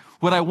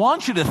 What I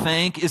want you to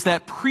think is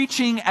that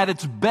preaching at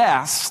its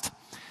best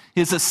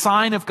is a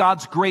sign of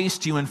God's grace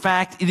to you. In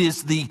fact, it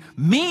is the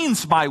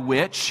means by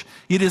which,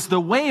 it is the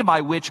way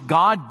by which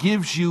God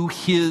gives you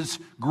His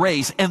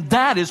grace. And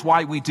that is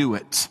why we do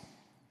it.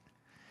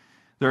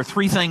 There are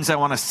three things I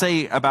want to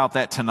say about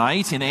that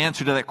tonight in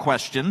answer to that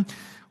question.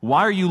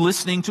 Why are you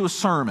listening to a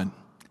sermon?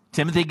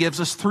 Timothy gives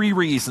us three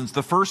reasons.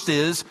 The first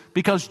is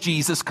because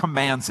Jesus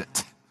commands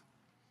it.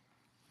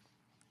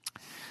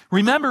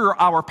 Remember,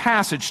 our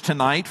passage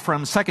tonight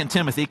from 2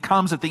 Timothy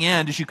comes at the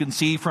end, as you can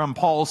see, from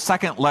Paul's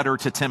second letter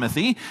to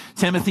Timothy.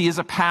 Timothy is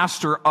a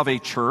pastor of a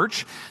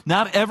church.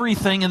 Not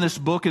everything in this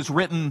book is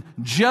written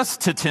just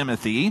to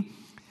Timothy,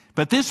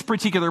 but this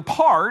particular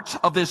part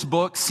of this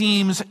book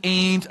seems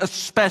aimed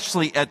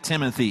especially at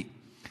Timothy.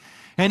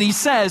 And he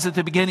says at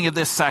the beginning of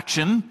this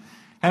section,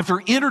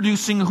 after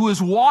introducing who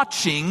is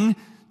watching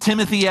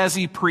Timothy as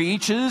he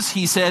preaches,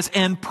 he says,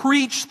 and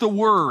preach the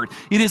word.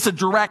 It is a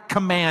direct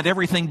command.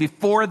 Everything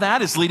before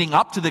that is leading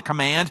up to the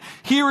command.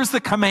 Here is the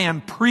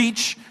command,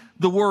 preach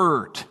the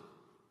word.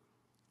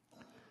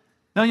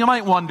 Now you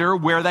might wonder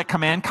where that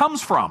command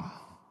comes from.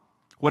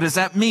 What does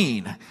that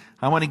mean?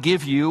 I want to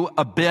give you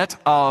a bit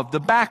of the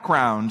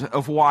background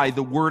of why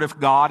the word of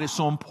God is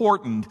so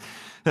important,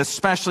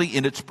 especially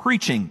in its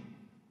preaching.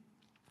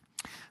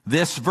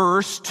 This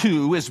verse,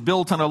 too, is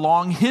built on a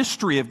long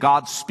history of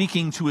God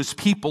speaking to His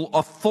people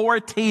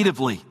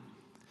authoritatively.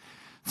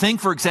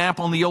 Think, for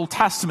example, in the Old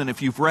Testament.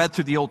 If you've read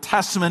through the Old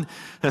Testament,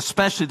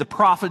 especially the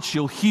prophets,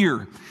 you'll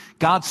hear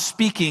God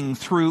speaking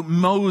through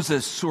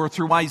Moses or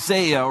through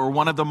Isaiah or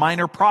one of the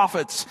minor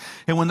prophets.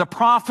 And when the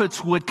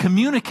prophets would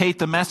communicate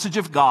the message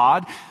of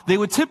God, they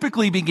would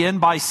typically begin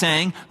by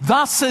saying,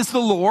 "Thus says the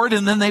Lord,"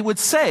 and then they would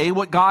say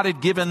what God had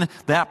given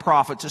that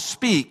prophet to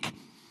speak.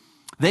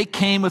 They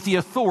came with the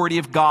authority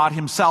of God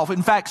Himself.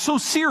 In fact, so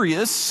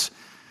serious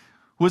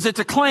was it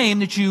to claim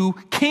that you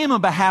came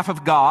on behalf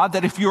of God,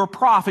 that if you're a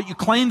prophet, you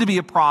claimed to be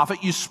a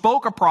prophet, you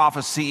spoke a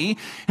prophecy,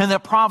 and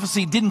that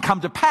prophecy didn't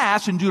come to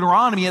pass. In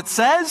Deuteronomy, it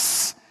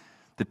says,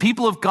 the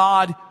people of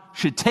God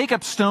should take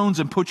up stones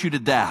and put you to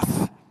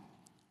death.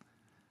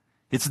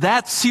 It's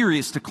that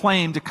serious to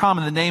claim to come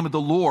in the name of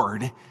the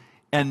Lord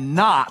and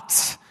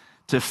not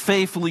to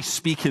faithfully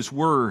speak His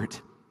word.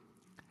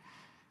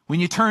 When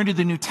you turn to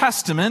the New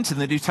Testament, in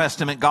the New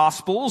Testament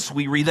Gospels,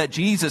 we read that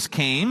Jesus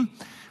came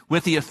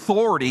with the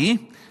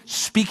authority,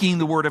 speaking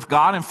the word of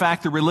God. In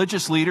fact, the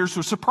religious leaders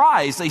were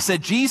surprised. They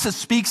said, Jesus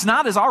speaks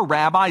not as our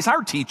rabbis,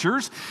 our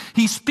teachers.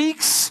 He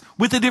speaks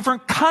with a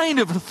different kind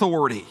of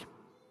authority.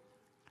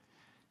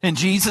 And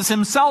Jesus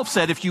Himself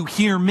said, if you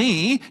hear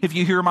me,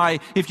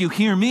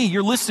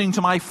 you're listening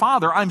to my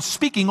Father. I'm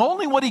speaking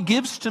only what He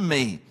gives to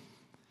me.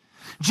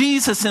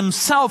 Jesus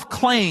Himself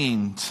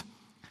claimed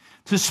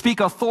to speak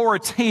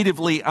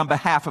authoritatively on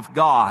behalf of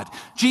God.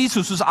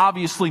 Jesus was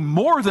obviously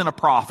more than a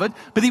prophet,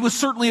 but He was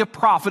certainly a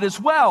prophet as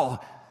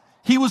well.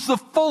 He was the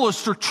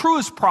fullest or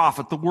truest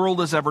prophet the world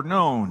has ever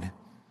known.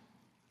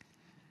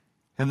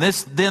 And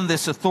this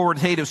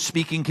authoritative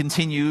speaking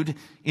continued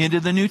into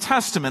the New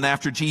Testament.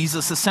 After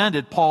Jesus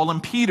ascended, Paul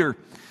and Peter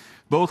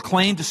both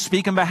claimed to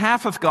speak on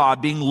behalf of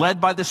God, being led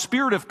by the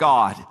Spirit of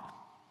God.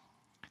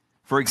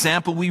 For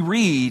example, we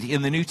read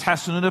in the New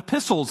Testament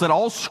epistles that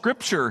all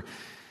Scripture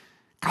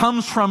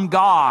comes from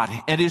God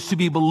and is to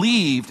be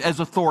believed as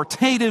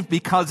authoritative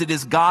because it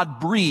is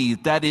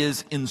God-breathed, that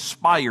is,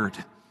 inspired.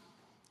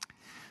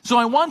 So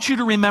I want you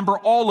to remember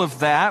all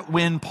of that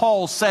when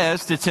Paul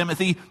says to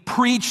Timothy,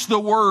 preach the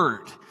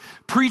word.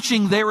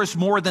 Preaching there is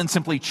more than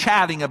simply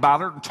chatting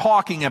about it or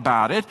talking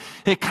about it.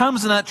 It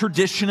comes in that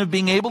tradition of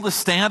being able to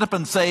stand up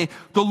and say,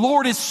 the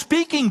Lord is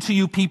speaking to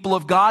you, people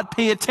of God,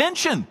 pay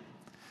attention.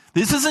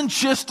 This isn't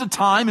just a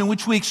time in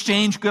which we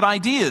exchange good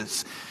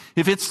ideas.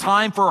 If it's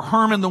time for a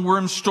Herman the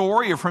Worm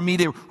story or for me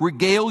to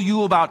regale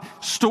you about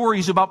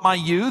stories about my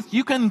youth,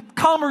 you can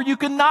come or you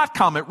can not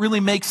come. It really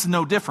makes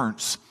no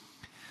difference.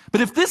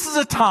 But if this is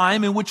a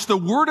time in which the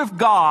Word of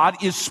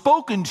God is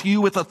spoken to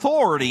you with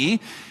authority,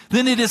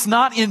 then it is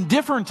not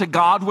indifferent to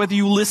God whether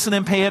you listen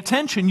and pay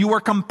attention. You are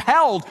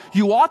compelled.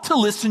 You ought to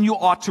listen. You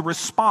ought to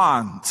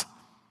respond.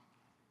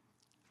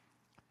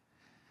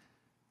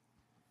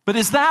 But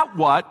is that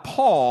what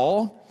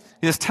Paul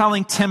is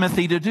telling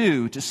Timothy to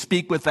do, to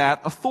speak with that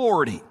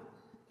authority?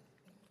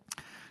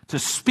 To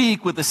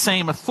speak with the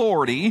same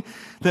authority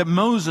that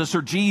Moses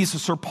or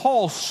Jesus or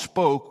Paul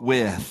spoke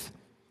with.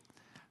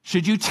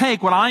 Should you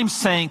take what I'm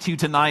saying to you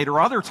tonight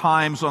or other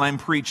times when I'm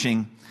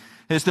preaching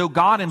as though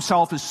God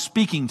Himself is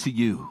speaking to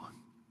you?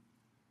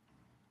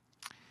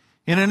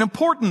 In an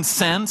important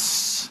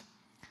sense,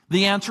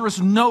 the answer is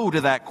no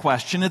to that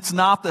question. It's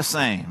not the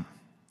same.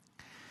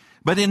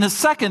 But in a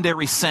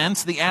secondary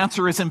sense, the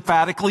answer is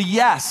emphatically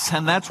yes,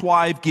 and that's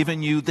why I've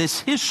given you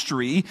this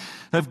history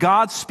of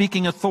God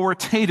speaking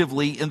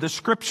authoritatively in the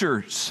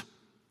Scriptures.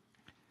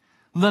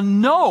 The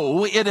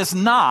no, it is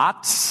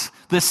not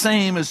the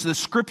same as the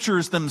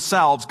Scriptures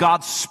themselves,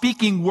 God's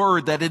speaking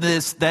word that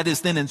is then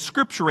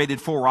inscripturated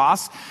for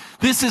us.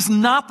 This is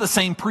not the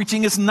same.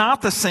 Preaching is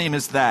not the same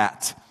as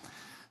that.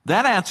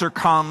 That answer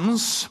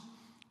comes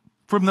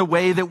from the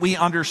way that we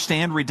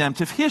understand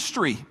redemptive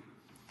history.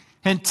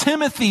 And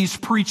Timothy's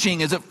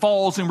preaching as it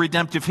falls in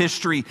redemptive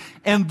history,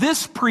 and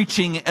this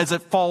preaching as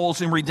it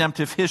falls in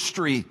redemptive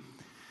history.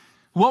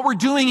 What we're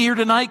doing here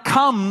tonight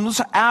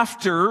comes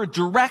after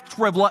direct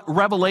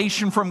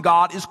revelation from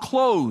God is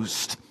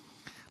closed.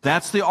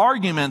 That's the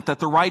argument that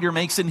the writer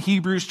makes in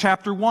Hebrews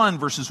chapter 1,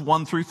 verses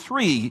 1 through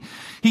 3.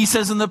 He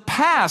says, in the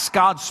past,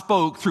 God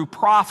spoke through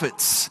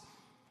prophets.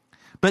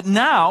 But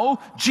now,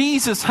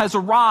 Jesus has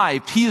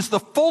arrived. He is the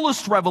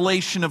fullest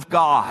revelation of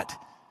God.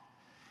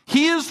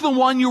 He is the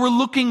one you were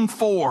looking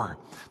for.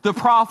 The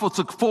prophets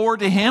looked forward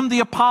to him.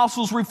 The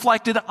apostles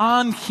reflected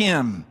on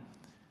him.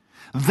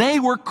 They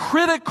were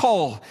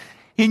critical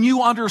in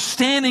you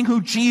understanding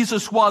who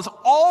Jesus was.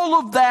 All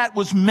of that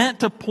was meant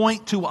to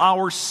point to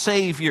our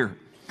Savior.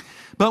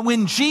 But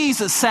when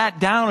Jesus sat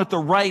down at the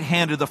right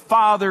hand of the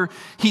Father,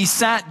 he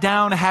sat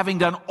down having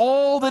done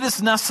all that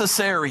is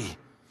necessary.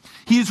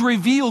 He's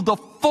revealed the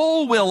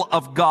full will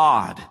of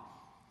God.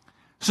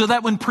 So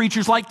that when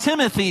preachers like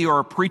Timothy or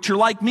a preacher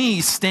like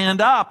me stand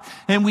up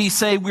and we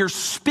say we're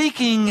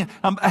speaking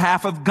on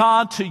behalf of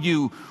God to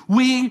you,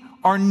 we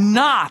are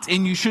not,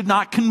 and you should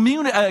not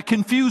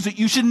confuse it.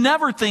 You should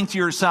never think to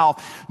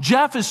yourself,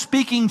 Jeff is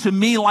speaking to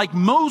me like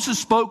Moses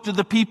spoke to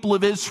the people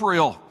of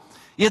Israel.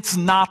 It's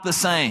not the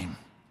same.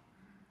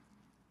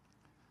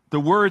 The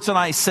words that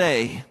I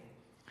say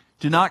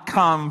do not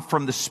come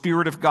from the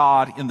Spirit of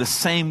God in the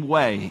same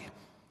way.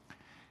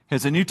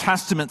 As the New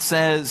Testament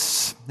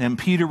says, and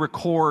Peter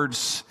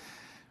records,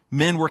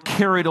 men were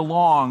carried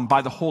along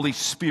by the Holy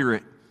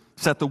Spirit,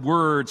 so that the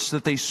words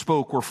that they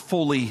spoke were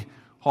fully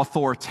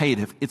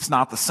authoritative. It's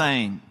not the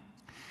same.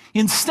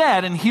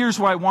 Instead, and here's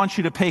where I want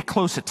you to pay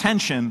close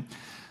attention,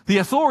 the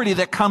authority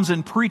that comes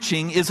in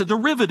preaching is a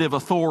derivative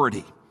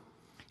authority.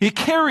 It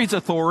carries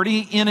authority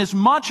in as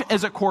much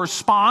as it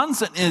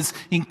corresponds and is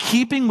in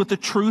keeping with the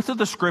truth of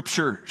the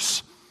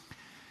Scriptures.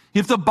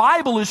 If the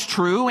Bible is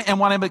true, and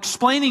what I'm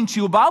explaining to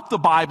you about the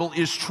Bible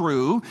is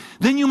true,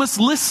 then you must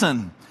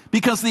listen,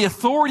 because the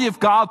authority of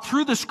God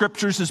through the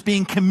Scriptures is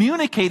being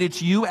communicated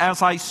to you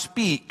as I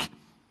speak.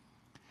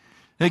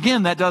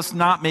 Again, that does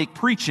not make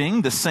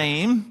preaching the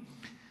same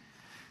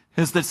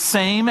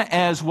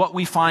as what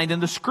we find in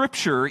the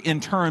Scripture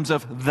in terms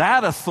of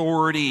that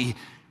authority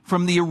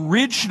from the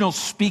original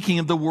speaking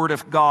of the Word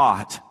of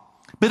God.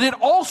 But it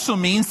also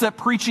means that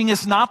preaching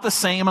is not the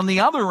same on the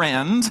other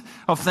end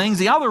of things,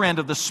 the other end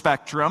of the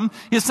spectrum.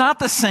 It's not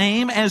the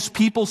same as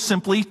people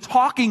simply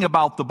talking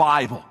about the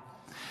Bible.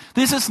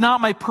 This is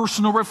not my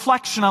personal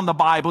reflection on the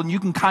Bible, and you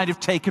can kind of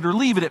take it or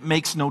leave it. It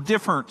makes no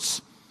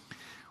difference.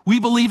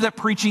 We believe that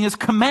preaching is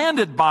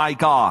commanded by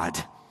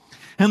God.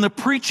 And the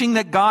preaching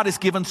that God has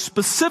given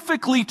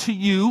specifically to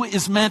you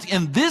is meant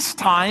in this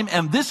time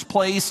and this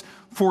place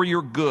for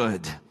your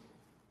good.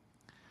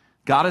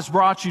 God has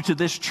brought you to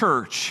this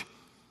church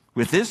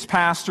with this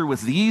pastor,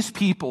 with these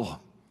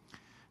people,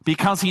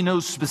 because he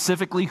knows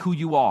specifically who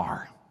you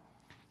are.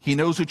 He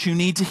knows what you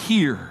need to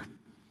hear.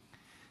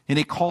 And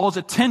he calls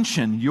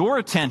your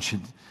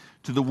attention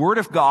to the Word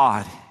of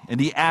God, and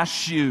he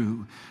asks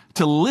you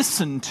to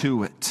listen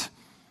to it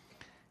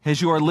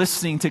as you are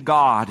listening to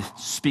God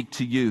speak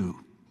to you.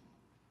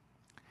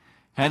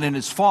 And in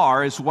as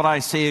far as what I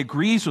say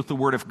agrees with the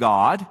Word of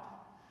God,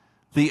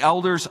 the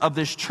elders of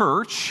this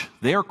church,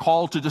 they are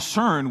called to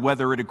discern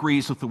whether it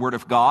agrees with the Word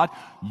of God.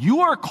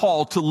 You are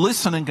called to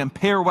listen and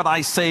compare what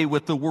I say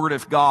with the Word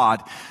of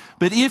God.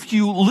 But if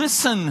you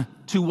listen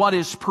to what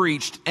is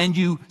preached and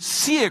you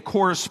see it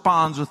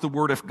corresponds with the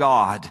Word of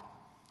God,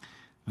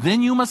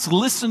 then you must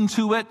listen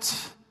to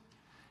it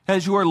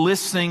as you are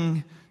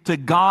listening to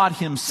God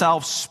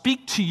Himself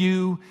speak to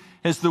you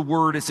as the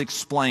Word is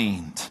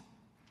explained.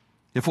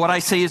 If what I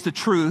say is the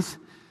truth,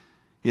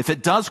 if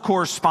it does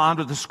correspond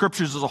with the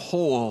Scriptures as a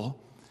whole,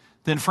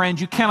 then friend,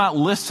 you cannot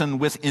listen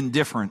with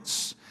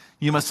indifference.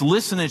 You must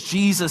listen as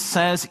Jesus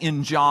says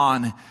in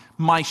John,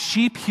 "My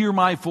sheep hear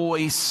my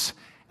voice,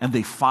 and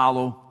they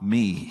follow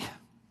me."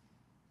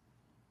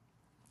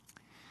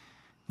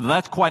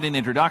 That's quite an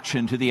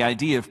introduction to the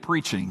idea of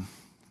preaching.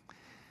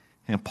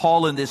 And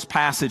Paul in this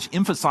passage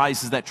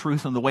emphasizes that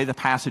truth in the way the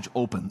passage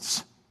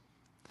opens.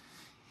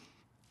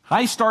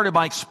 I started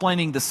by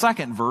explaining the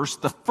second verse.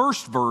 The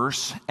first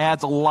verse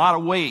adds a lot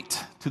of weight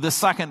to the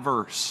second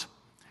verse.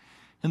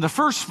 In the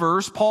first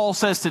verse, Paul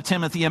says to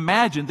Timothy,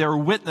 imagine there are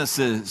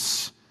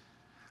witnesses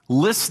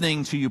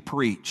listening to you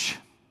preach.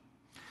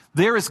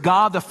 There is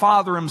God the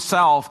Father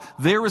Himself.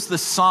 There is the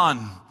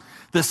Son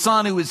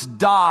who has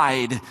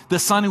died, the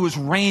Son who is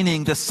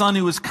reigning, the Son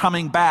who is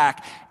coming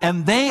back.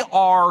 And they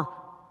are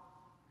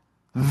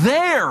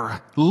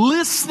They're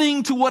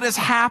listening to what has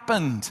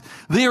happened.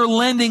 They are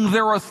lending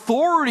their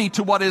authority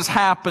to what is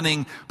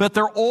happening, but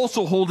they're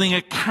also holding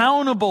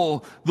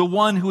accountable the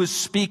one who is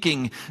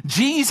speaking.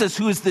 Jesus,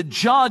 who is the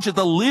judge of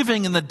the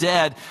living and the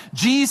dead.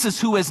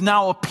 Jesus, who has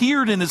now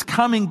appeared and is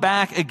coming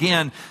back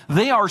again.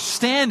 They are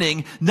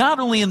standing not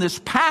only in this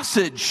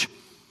passage,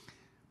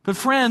 but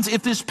friends,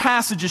 if this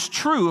passage is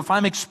true, if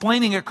I'm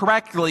explaining it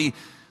correctly,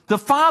 the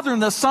Father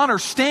and the Son are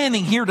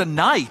standing here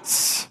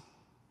tonight,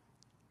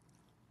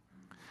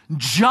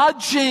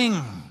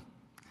 judging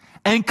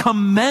and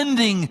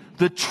commending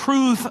the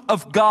truth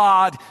of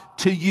God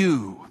to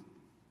you.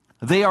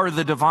 They are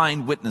the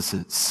divine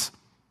witnesses.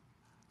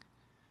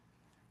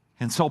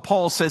 And so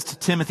Paul says to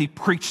Timothy,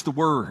 preach the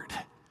word.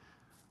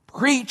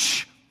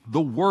 Preach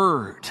the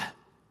word.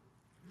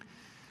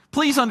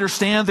 Please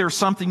understand there's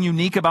something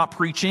unique about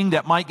preaching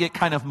that might get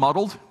kind of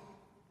muddled.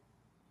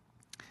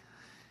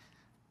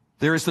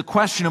 There is the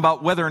question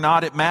about whether or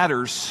not it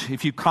matters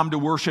if you come to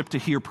worship to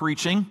hear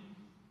preaching.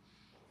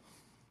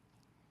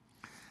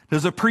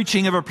 Does the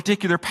preaching of a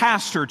particular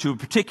pastor to a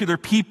particular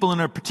people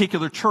in a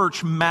particular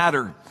church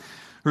matter?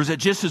 Or is it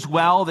just as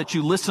well that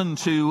you listen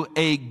to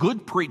a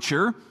good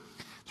preacher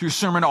through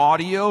sermon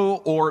audio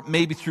or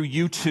maybe through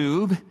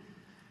YouTube?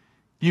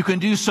 You can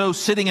do so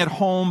sitting at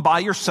home by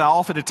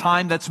yourself at a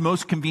time that's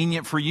most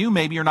convenient for you.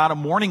 Maybe you're not a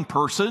morning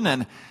person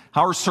and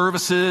our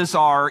services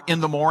are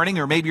in the morning,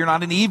 or maybe you're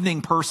not an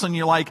evening person.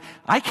 You're like,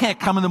 I can't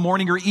come in the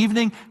morning or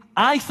evening.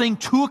 I think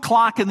 2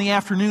 o'clock in the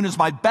afternoon is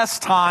my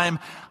best time.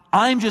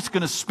 I'm just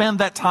going to spend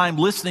that time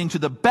listening to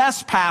the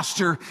best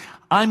pastor.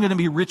 I'm going to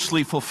be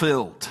richly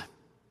fulfilled.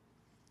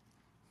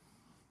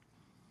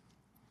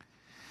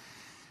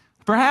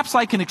 Perhaps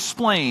I can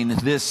explain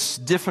this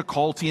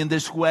difficulty in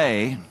this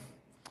way.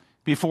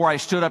 Before I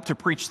stood up to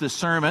preach this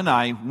sermon,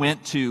 I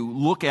went to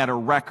look at a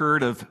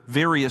record of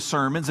various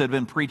sermons that have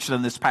been preached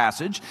on this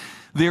passage.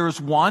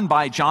 There's one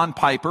by John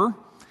Piper,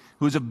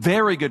 who's a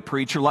very good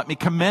preacher. Let me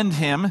commend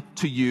him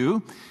to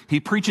you. He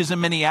preaches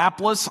in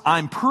Minneapolis.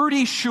 I'm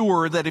pretty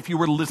sure that if you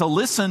were to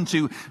listen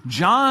to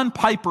John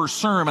Piper's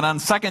sermon on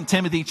 2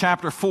 Timothy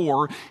chapter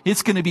 4,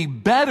 it's going to be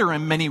better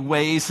in many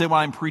ways than what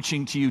I'm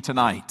preaching to you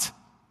tonight.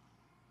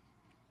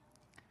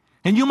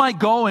 And you might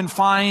go and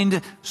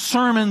find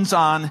sermons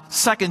on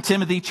 2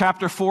 Timothy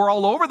chapter 4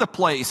 all over the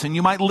place, and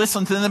you might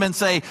listen to them and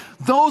say,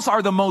 those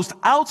are the most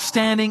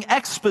outstanding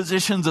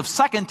expositions of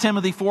 2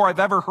 Timothy 4 I've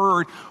ever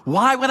heard.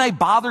 Why would I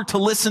bother to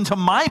listen to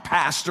my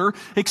pastor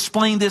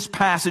explain this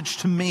passage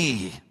to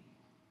me?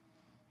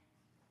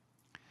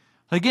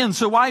 Again,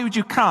 so why would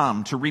you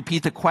come? To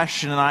repeat the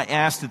question I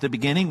asked at the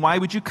beginning, why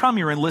would you come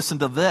here and listen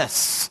to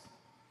this?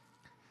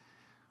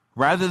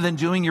 Rather than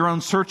doing your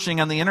own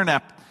searching on the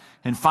internet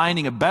and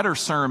finding a better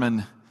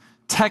sermon,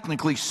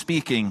 technically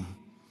speaking,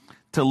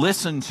 to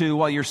listen to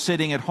while you're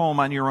sitting at home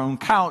on your own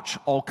couch,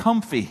 all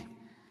comfy.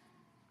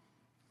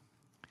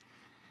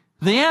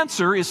 The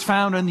answer is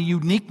found in the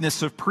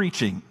uniqueness of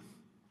preaching.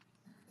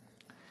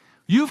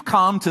 You've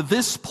come to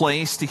this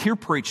place to hear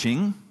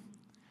preaching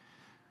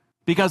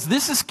because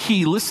this is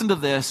key. Listen to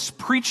this.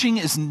 Preaching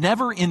is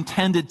never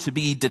intended to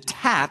be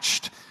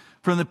detached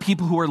from the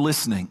people who are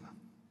listening.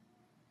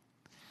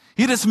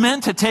 It is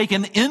meant to take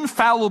an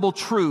infallible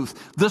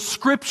truth, the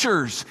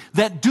scriptures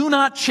that do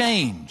not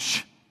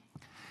change,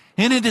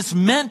 and it is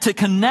meant to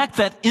connect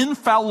that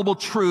infallible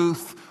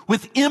truth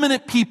with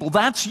imminent people.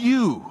 That's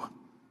you.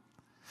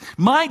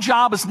 My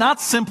job is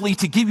not simply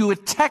to give you a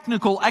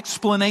technical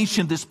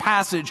explanation of this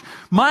passage.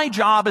 My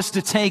job is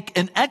to take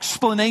an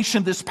explanation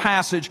of this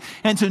passage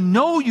and to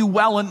know you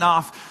well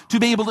enough to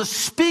be able to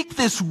speak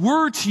this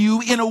word to you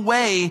in a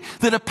way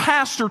that a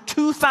pastor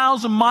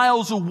 2,000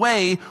 miles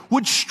away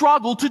would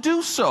struggle to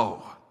do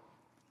so.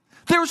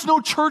 There's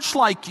no church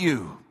like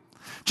you.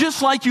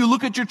 Just like you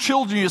look at your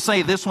children, you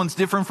say, this one's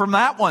different from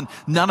that one.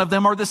 None of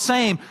them are the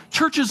same.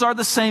 Churches are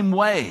the same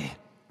way.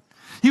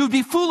 It would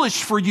be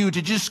foolish for you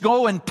to just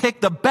go and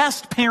pick the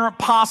best parent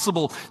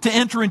possible to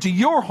enter into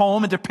your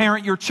home and to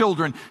parent your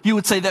children. You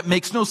would say that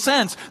makes no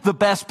sense. The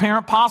best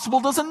parent possible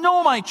doesn't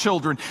know my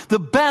children. The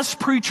best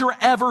preacher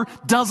ever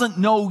doesn't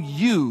know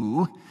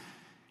you.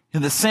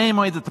 In the same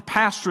way that the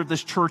pastor of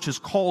this church is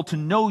called to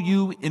know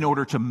you in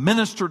order to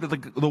minister to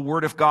the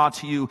word of God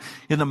to you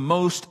in the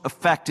most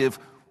effective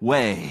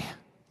way.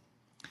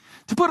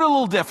 To put it a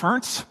little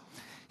different,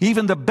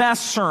 even the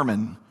best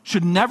sermon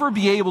should never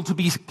be able to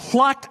be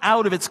plucked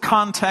out of its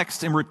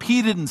context and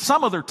repeated in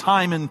some other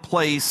time and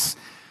place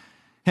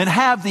and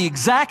have the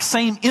exact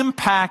same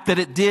impact that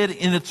it did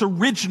in its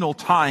original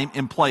time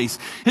and place.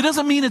 It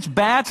doesn't mean it's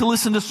bad to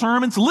listen to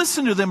sermons.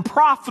 Listen to them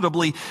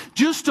profitably.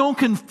 Just don't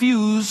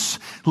confuse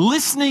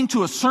listening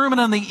to a sermon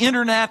on the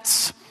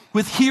internet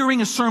with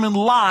hearing a sermon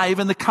live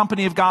in the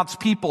company of God's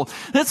people.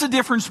 That's the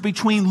difference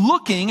between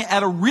looking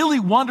at a really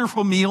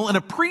wonderful meal and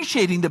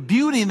appreciating the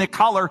beauty and the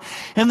color,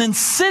 and then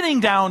sitting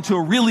down to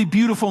a really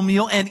beautiful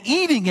meal and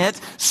eating it,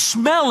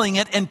 smelling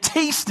it, and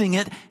tasting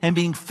it, and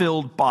being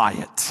filled by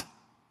it.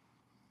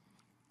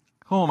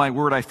 Oh, my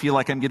word, I feel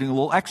like I'm getting a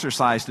little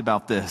exercised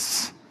about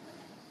this.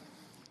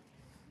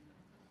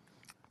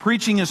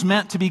 Preaching is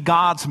meant to be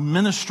God's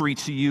ministry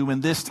to you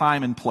in this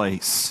time and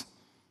place.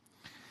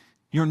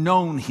 You're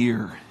known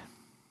here.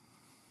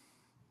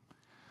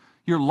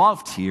 You're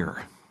loved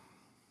here.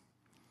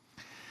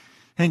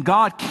 And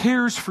God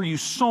cares for you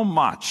so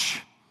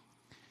much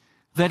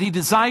that He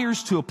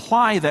desires to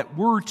apply that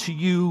word to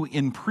you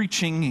in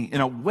preaching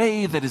in a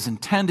way that is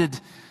intended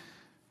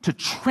to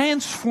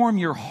transform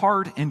your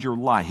heart and your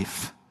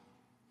life.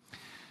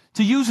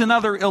 To use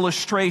another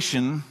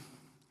illustration,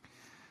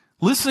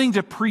 listening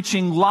to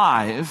preaching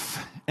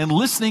live and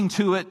listening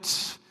to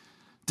it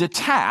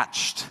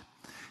detached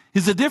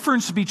is the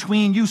difference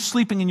between you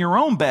sleeping in your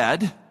own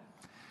bed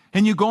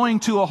and you going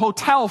to a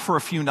hotel for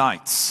a few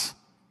nights.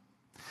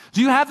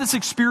 Do you have this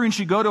experience?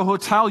 You go to a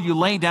hotel, you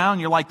lay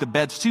down, you're like, the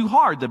bed's too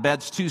hard, the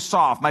bed's too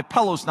soft, my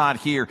pillow's not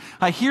here.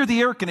 I hear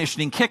the air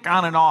conditioning kick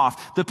on and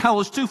off. The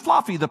pillow's too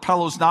fluffy, the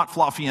pillow's not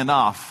fluffy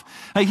enough.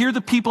 I hear the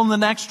people in the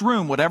next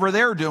room, whatever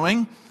they're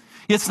doing.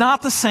 It's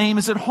not the same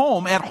as at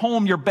home. At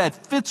home, your bed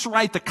fits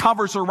right, the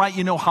covers are right,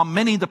 you know how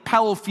many, the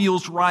pillow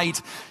feels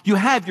right. You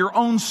have your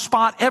own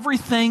spot,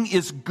 everything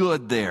is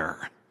good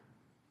there.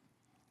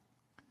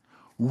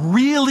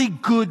 Really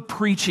good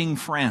preaching,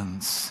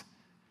 friends,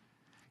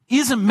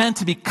 isn't meant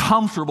to be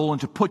comfortable and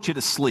to put you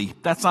to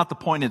sleep. That's not the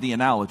point of the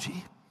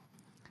analogy.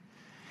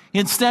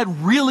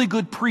 Instead, really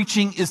good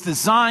preaching is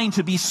designed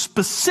to be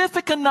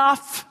specific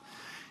enough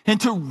and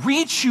to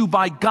reach you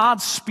by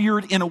God's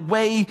Spirit in a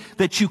way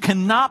that you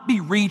cannot be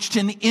reached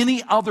in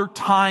any other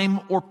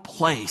time or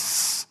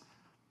place.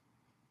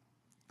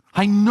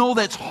 I know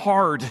that's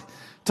hard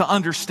to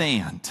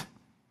understand,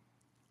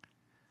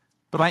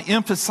 but I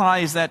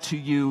emphasize that to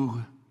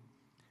you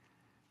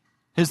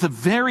is the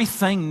very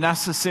thing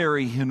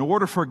necessary in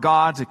order for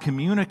God to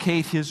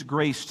communicate His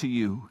grace to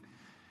you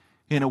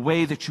in a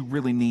way that you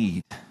really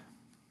need.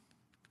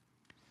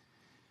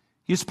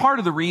 It's part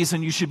of the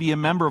reason you should be a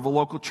member of a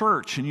local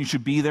church, and you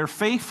should be there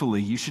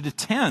faithfully. You should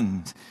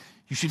attend.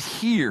 You should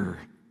hear.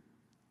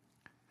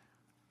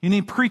 You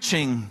need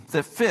preaching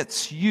that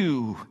fits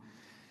you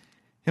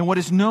and what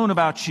is known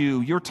about you,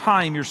 your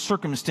time, your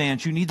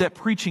circumstance. You need that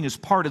preaching as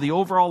part of the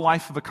overall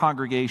life of a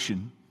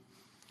congregation.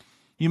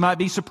 You might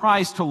be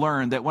surprised to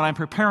learn that when I'm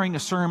preparing a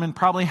sermon,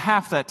 probably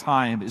half that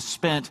time is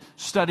spent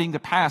studying the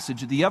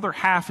passage. The other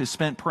half is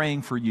spent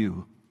praying for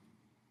you.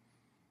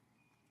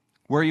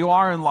 Where you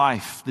are in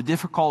life, the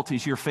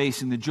difficulties you're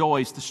facing, the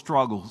joys, the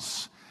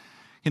struggles.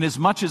 And as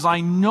much as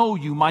I know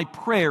you, my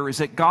prayer is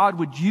that God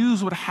would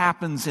use what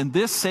happens in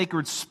this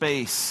sacred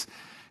space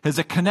as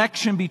a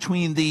connection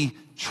between the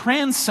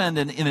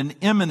transcendent and an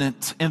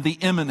immanent and the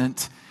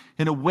immanent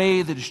in a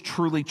way that is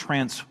truly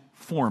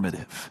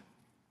transformative.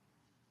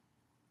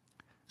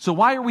 So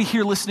why are we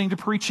here listening to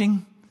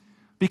preaching?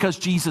 Because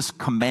Jesus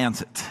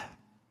commands it.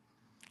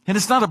 And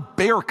it's not a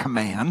bare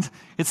command.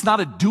 It's not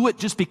a do it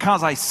just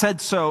because I said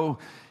so.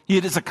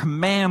 It is a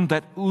command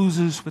that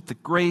oozes with the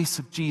grace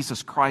of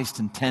Jesus Christ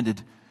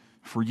intended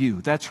for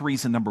you. That's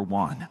reason number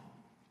one.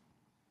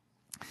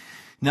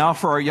 Now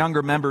for our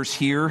younger members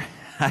here,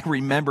 I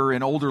remember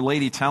an older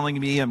lady telling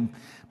me in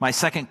my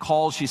second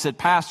call, she said,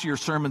 "Pastor, your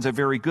sermons are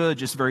very good,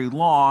 just very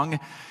long.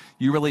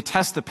 You really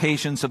test the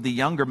patience of the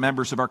younger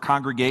members of our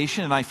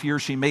congregation," and I fear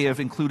she may have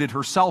included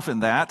herself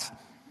in that.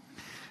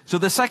 So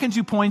the second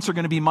 2 points are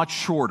going to be much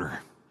shorter.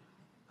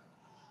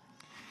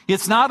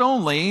 It's not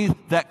only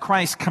that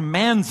Christ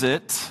commands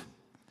it,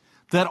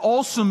 that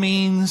also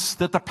means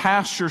that the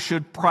pastor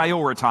should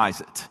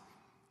prioritize it.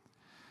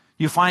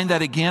 You find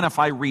that again if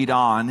I read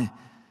on.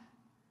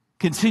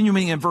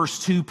 Continuing in verse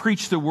 2,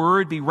 preach the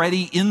word, be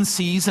ready in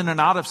season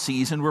and out of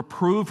season,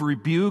 reprove,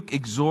 rebuke,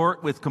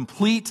 exhort with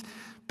complete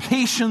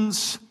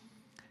patience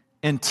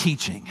and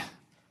teaching.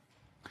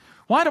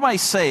 Why do I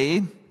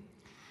say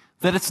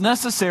that it's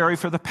necessary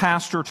for the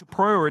pastor to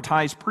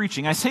prioritize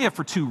preaching? I say it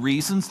for two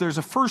reasons. There's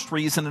a first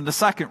reason and a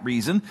second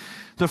reason.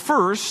 The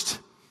first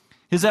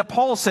is that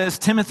Paul says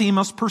Timothy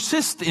must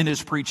persist in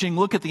his preaching.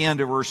 Look at the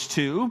end of verse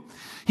 2.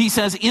 He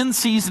says in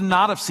season,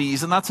 not of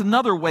season. That's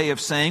another way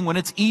of saying when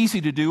it's easy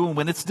to do and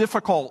when it's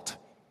difficult.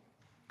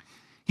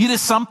 It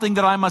is something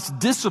that I must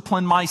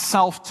discipline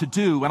myself to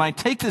do. And I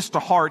take this to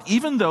heart,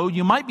 even though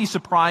you might be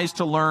surprised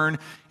to learn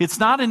it's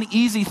not an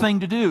easy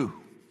thing to do.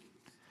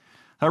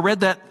 I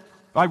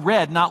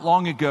read not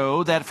long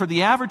ago that for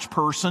the average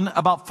person,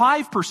 about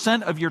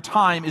 5% of your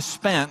time is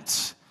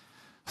spent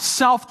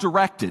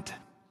self-directed.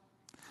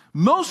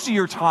 Most of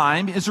your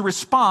time is a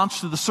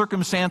response to the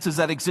circumstances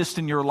that exist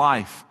in your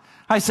life.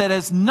 I said,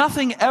 has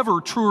nothing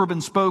ever truer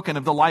been spoken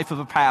of the life of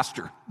a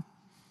pastor?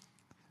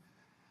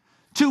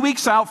 2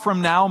 weeks out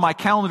from now, my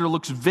calendar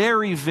looks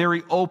very,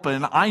 very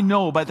open. I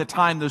know by the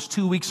time those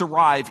 2 weeks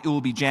arrive, it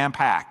will be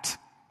jam-packed.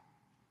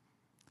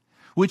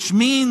 Which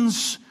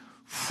means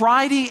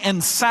Friday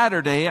and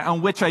Saturday,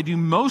 on which I do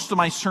most of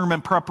my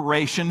sermon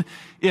preparation,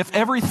 if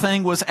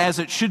everything was as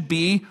it should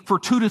be for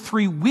 2 to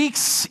 3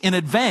 weeks in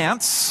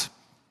advance,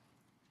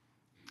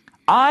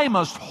 I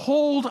must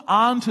hold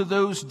on to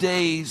those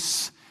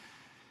days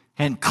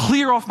and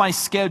clear off my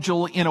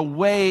schedule in a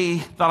way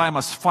that I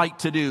must fight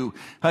to do.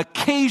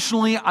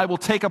 Occasionally, I will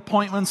take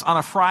appointments on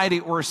a Friday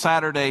or a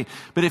Saturday,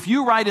 but if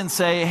you write and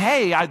say,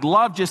 hey, I'd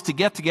love just to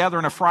get together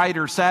on a Friday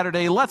or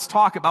Saturday, let's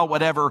talk about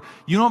whatever,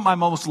 you know what my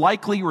most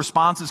likely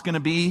response is going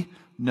to be?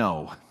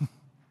 No.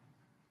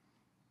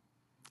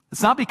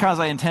 It's not because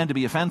I intend to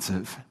be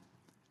offensive.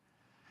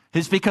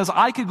 It's because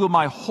I could go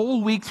my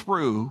whole week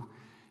through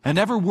and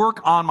never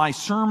work on my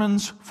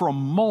sermons for a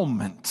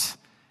moment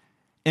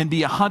and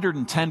be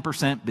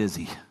 110%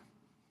 busy.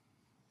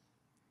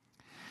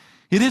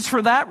 It is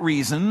for that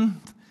reason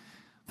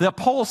that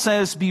Paul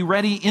says, be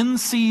ready in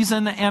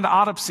season and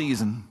out of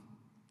season.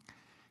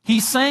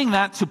 He's saying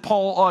that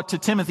to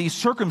Timothy's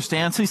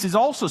circumstances. He's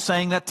also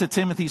saying that to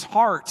Timothy's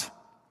heart.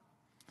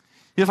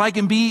 If I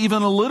can be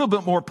even a little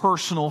bit more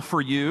personal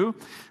for you,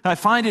 I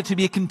find it to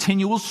be a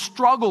continual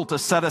struggle to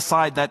set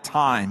aside that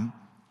time.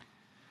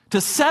 To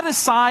set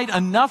aside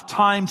enough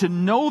time to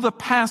know the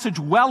passage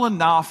well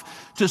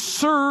enough to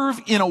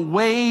serve in a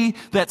way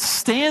that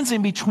stands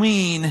in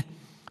between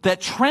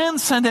that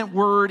transcendent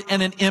word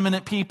and an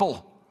imminent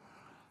people.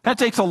 That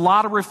takes a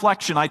lot of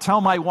reflection. I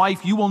tell my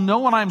wife, you will know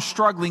when I'm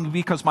struggling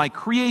because my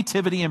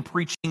creativity in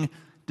preaching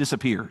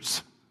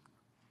disappears.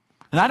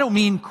 And I don't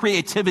mean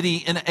creativity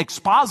in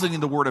expositing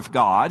the Word of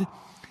God.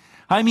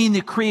 I mean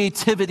the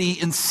creativity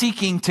in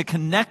seeking to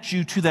connect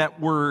you to that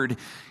Word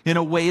in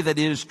a way that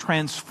is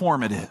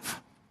transformative.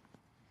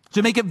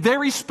 To make it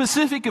very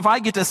specific, if I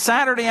get to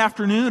Saturday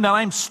afternoon and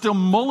I'm still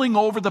mulling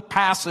over the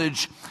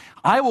passage,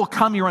 I will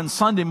come here on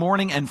Sunday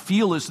morning and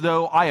feel as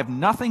though I have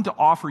nothing to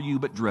offer you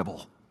but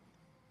dribble.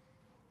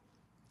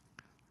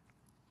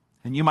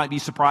 And you might be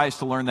surprised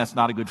to learn that's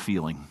not a good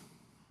feeling.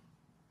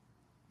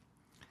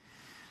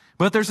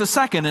 But there's a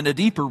second and a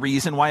deeper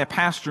reason why a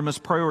pastor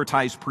must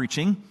prioritize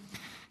preaching.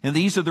 And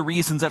these are the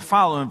reasons that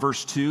follow in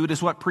verse 2. It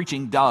is what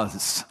preaching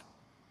does.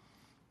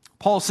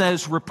 Paul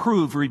says,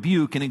 reprove,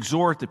 rebuke, and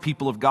exhort the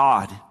people of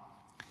God.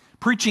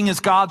 Preaching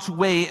is God's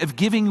way of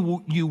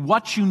giving you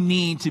what you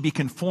need to be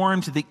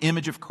conformed to the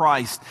image of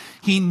Christ.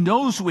 He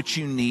knows what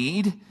you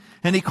need,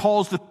 and he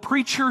calls the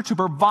preacher to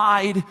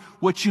provide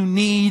what you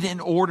need in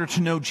order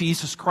to know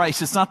Jesus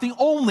Christ. It's not the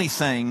only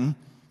thing,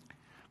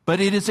 but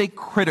it is a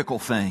critical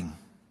thing.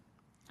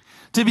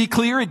 To be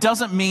clear, it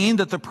doesn't mean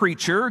that the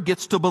preacher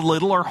gets to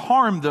belittle or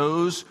harm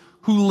those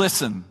who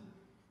listen.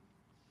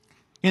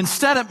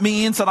 Instead, it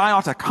means that I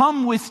ought to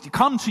come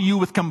to you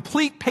with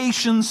complete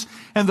patience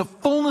and the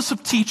fullness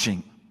of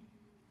teaching.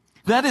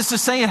 That is to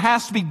say, it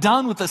has to be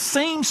done with the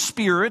same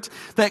spirit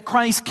that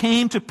Christ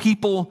came to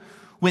people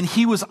when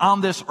he was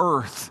on this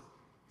earth.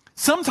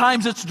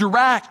 Sometimes it's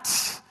direct.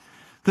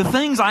 The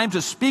things I am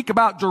to speak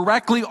about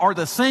directly are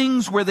the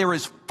things where there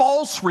is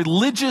false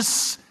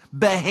religious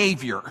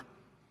behavior.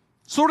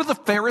 Sort of the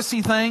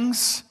Pharisee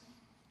things.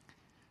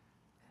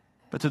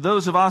 But to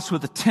those of us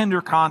with a tender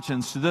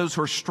conscience, to those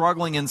who are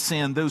struggling in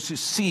sin, those who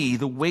see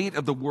the weight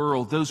of the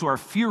world, those who are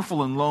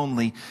fearful and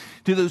lonely,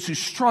 to those who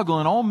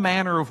struggle in all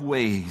manner of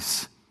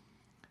ways,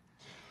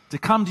 to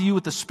come to you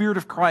with the Spirit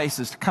of Christ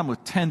is to come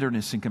with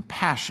tenderness and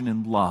compassion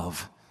and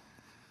love.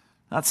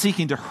 Not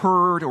seeking to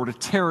hurt or to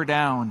tear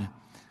down,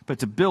 but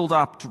to build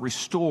up, to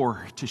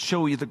restore, to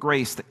show you the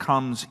grace that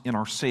comes in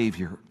our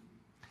Savior.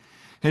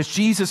 As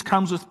Jesus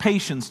comes with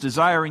patience,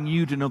 desiring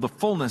you to know the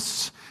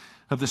fullness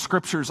of the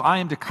Scriptures, I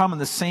am to come in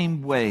the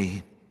same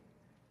way.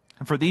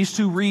 And for these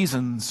two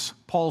reasons,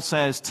 Paul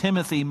says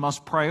Timothy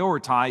must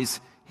prioritize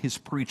his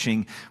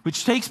preaching,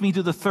 which takes me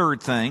to the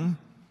third thing.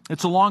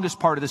 It's the longest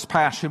part of this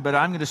passage, but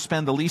I'm going to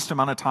spend the least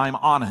amount of time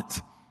on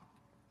it.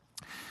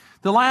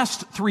 The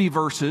last three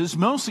verses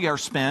mostly are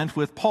spent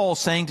with Paul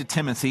saying to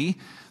Timothy,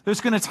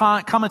 there's going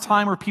to come a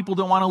time where people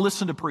don't want to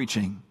listen to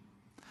preaching.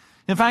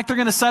 In fact, they're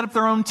going to set up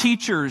their own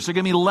teachers. They're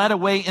going to be led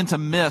away into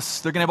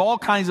myths. They're going to have all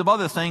kinds of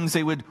other things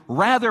they would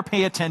rather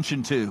pay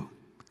attention to.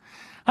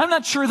 I'm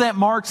not sure that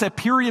marks a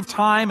period of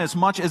time as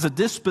much as a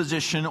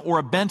disposition or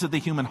a bent of the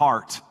human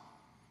heart.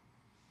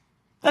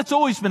 That's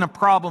always been a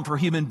problem for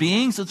human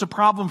beings. It's a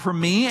problem for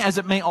me, as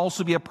it may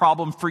also be a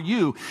problem for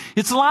you.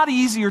 It's a lot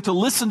easier to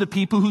listen to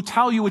people who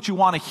tell you what you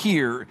want to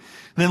hear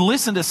than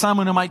listen to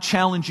someone who might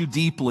challenge you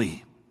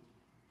deeply.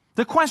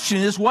 The question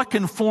is, what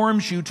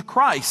conforms you to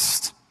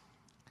Christ?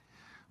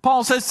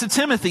 Paul says to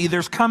Timothy,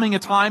 there's coming a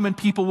time when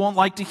people won't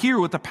like to hear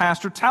what the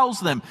pastor tells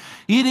them.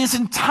 It is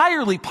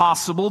entirely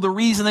possible the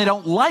reason they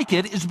don't like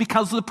it is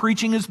because the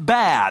preaching is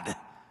bad.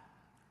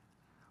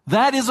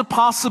 That is a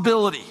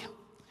possibility.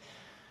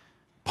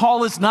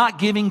 Paul is not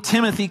giving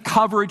Timothy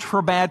coverage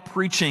for bad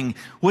preaching.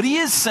 What he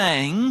is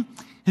saying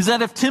is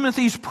that if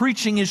Timothy's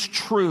preaching is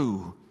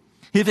true,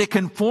 if it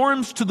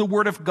conforms to the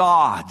Word of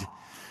God,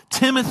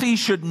 Timothy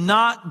should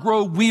not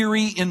grow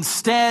weary.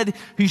 Instead,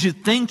 he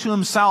should think to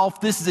himself,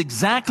 this is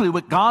exactly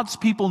what God's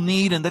people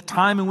need in the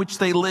time in which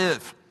they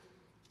live.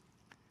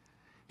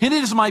 And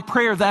it is my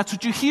prayer that's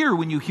what you hear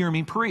when you hear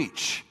me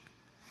preach.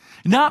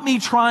 Not me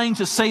trying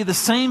to say the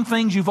same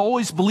things you've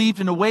always believed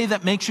in a way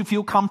that makes you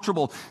feel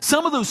comfortable.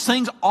 Some of those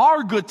things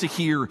are good to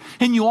hear,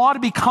 and you ought to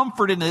be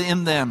comforted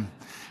in them.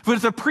 But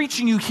if the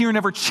preaching you hear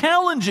never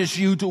challenges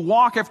you to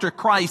walk after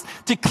Christ,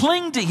 to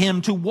cling to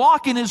Him, to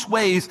walk in His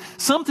ways,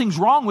 something's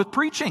wrong with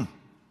preaching.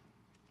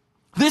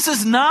 This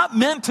is not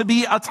meant to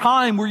be a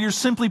time where you're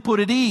simply put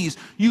at ease.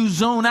 You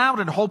zone out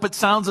and hope it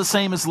sounds the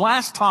same as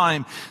last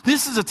time.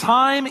 This is a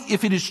time,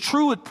 if it is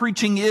true what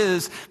preaching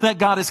is, that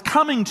God is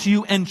coming to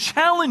you and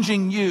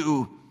challenging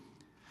you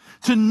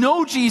to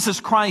know Jesus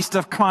Christ,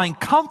 to find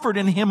comfort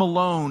in Him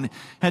alone,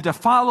 and to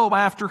follow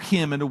after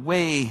Him in a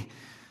way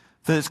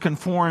that is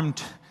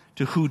conformed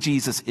to who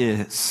Jesus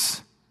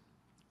is.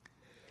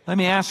 Let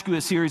me ask you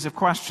a series of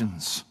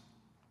questions.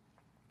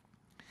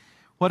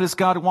 What does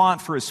God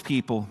want for His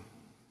people?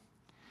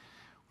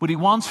 What He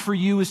wants for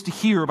you is to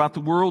hear about the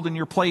world and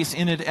your place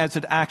in it as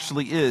it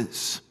actually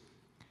is.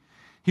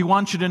 He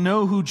wants you to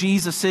know who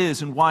Jesus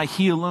is and why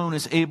He alone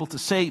is able to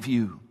save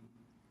you.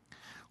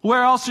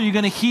 Where else are you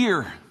going to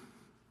hear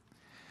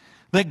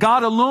that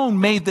God alone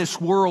made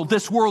this world?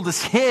 This world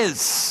is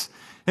His.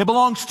 It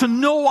belongs to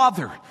no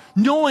other.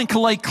 No one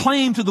can lay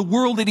claim to the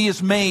world that He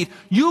has made.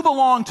 You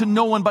belong to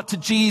no one but to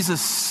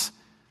Jesus.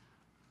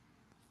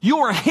 You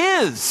are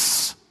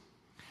His.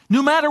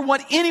 No matter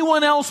what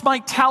anyone else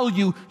might tell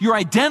you, your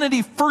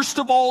identity, first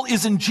of all,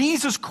 is in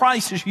Jesus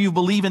Christ as you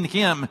believe in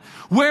Him.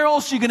 Where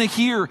else are you going to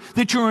hear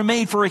that you are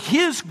made for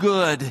His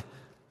good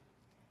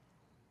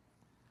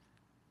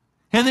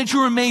and that you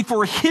are made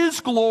for His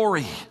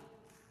glory?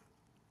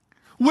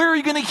 Where are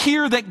you going to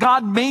hear that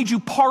God made you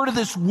part of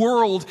this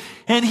world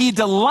and He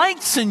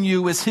delights in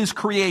you as His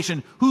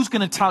creation? Who's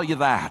going to tell you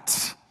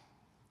that?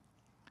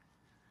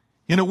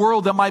 In a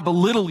world that might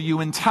belittle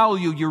you and tell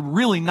you you're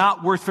really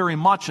not worth very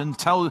much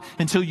until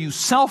you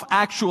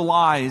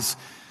self-actualize,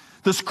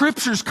 the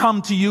Scriptures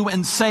come to you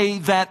and say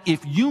that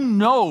if you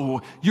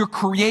know your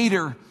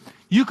Creator,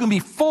 you can be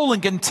full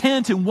and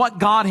content in what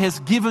God has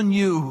given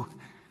you.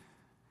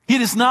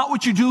 It is not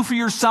what you do for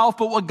yourself,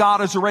 but what God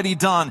has already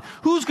done.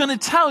 Who's going to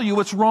tell you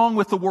what's wrong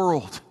with the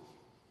world?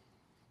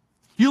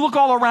 You look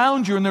all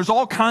around you and there's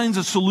all kinds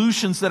of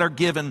solutions that are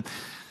given.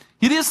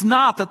 It is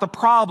not that the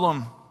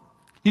problem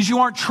is you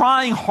aren't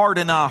trying hard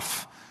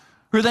enough,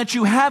 or that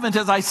you haven't,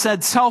 as I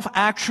said,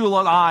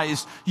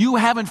 self-actualized. You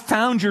haven't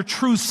found your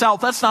true self.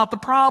 That's not the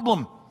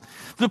problem.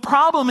 The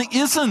problem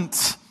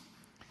isn't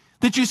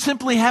that you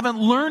simply haven't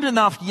learned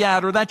enough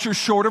yet, or that you're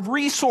short of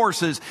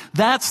resources.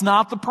 That's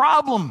not the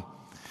problem.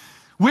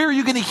 Where are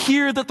you going to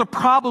hear that the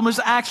problem is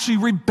actually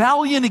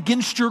rebellion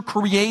against your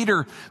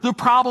Creator? The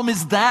problem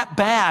is that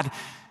bad.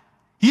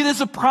 It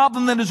is a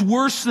problem that is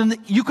worse than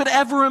you could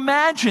ever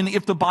imagine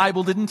if the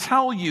Bible didn't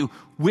tell you.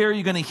 Where are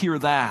you going to hear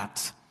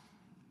that?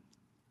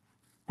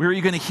 Where are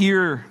you going to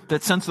hear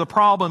that since the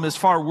problem is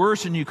far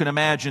worse than you can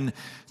imagine,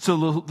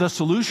 so the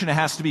solution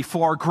has to be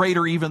far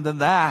greater even than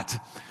that?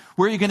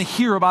 Where are you going to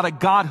hear about a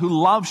God who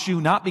loves you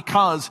not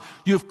because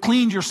you have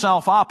cleaned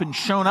yourself up and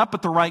shown up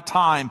at the right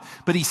time,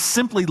 but He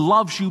simply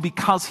loves you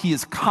because He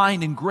is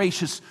kind and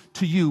gracious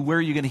to you? Where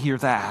are you going to hear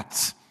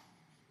that?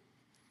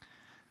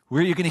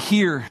 Where are you going to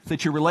hear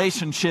that your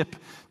relationship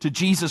to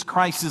Jesus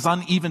Christ is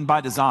uneven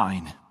by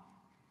design?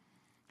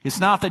 It's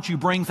not that you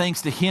bring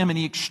things to Him and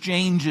He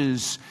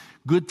exchanges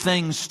good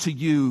things to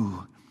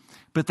you,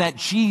 but that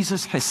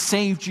Jesus has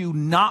saved you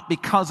not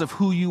because of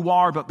who you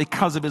are, but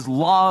because of His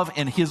love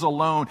and His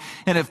alone.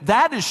 And if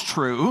that is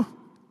true,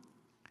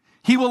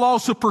 He will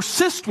also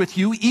persist with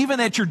you even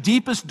at your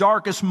deepest,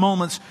 darkest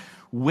moments.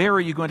 Where are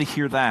you going to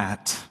hear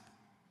that?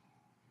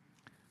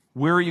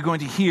 Where are you going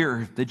to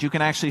hear that you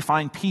can actually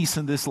find peace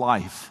in this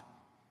life?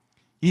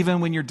 Even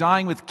when you're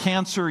dying with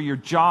cancer, your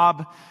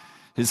job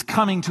is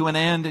coming to an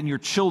end, and your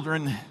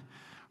children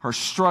are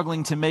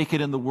struggling to make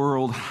it in the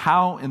world,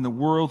 how in the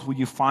world will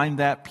you find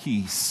that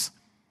peace?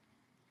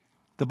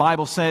 The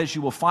Bible says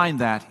you will find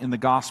that in the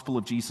gospel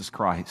of Jesus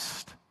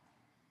Christ.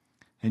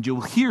 And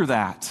you'll hear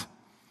that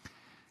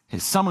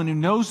as someone who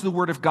knows the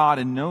Word of God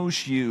and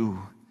knows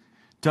you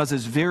does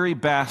his very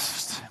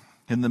best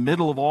in the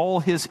middle of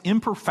all his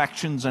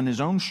imperfections and his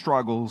own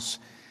struggles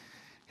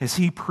as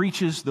he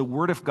preaches the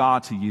Word of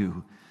God to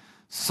you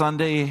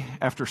Sunday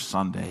after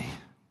Sunday.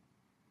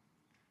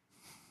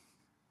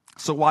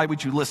 So why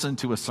would you listen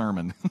to a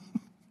sermon?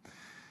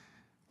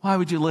 Why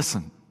would you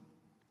listen?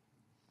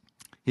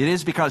 It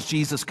is because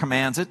Jesus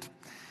commands it.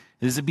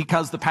 It is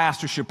because the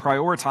pastor should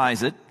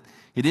prioritize it.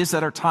 It is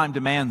that our time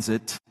demands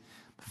it.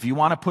 If you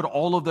want to put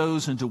all of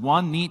those into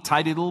one neat,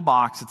 tidy little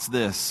box, it's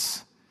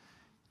this.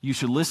 You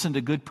should listen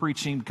to good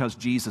preaching because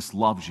Jesus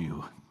loves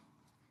you.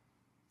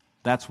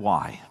 That's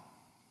why.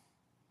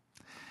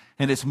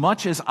 And as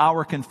much as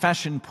our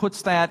confession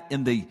puts that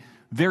in the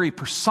very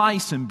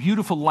precise and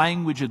beautiful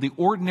language of the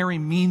ordinary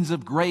means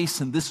of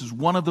grace, and this is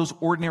one of those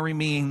ordinary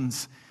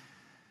means,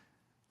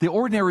 the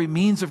ordinary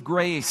means of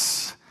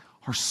grace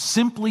are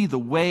simply the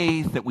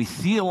way that we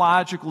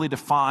theologically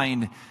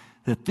define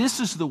that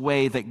this is the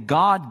way that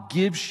God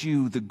gives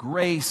you the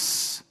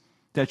grace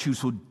that you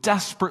so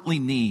desperately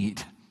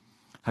need,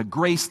 a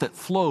grace that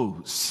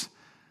flows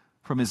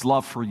from His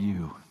love for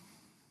you.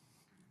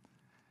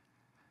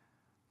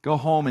 Go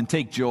home and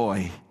take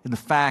joy in the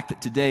fact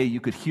that today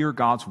you could hear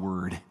God's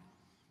Word.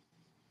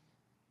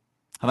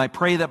 And I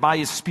pray that by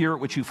His Spirit,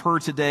 which you've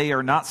heard today,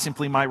 are not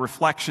simply my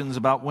reflections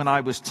about when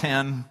I was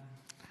 10,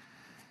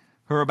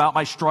 or about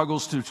my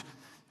struggles to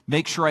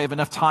make sure I have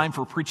enough time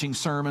for preaching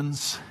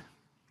sermons,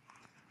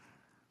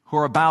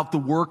 or about the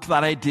work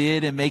that I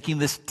did in making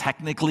this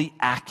technically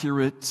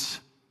accurate.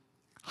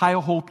 I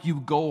hope you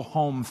go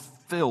home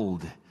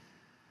filled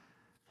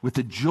with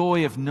the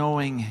joy of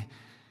knowing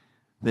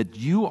that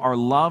you are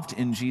loved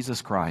in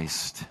Jesus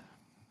Christ.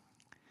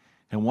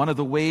 And one of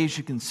the ways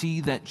you can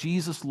see that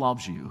Jesus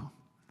loves you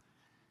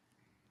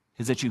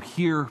is that you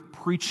hear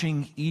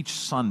preaching each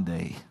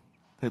Sunday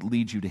that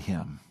leads you to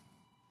Him.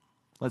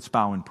 Let's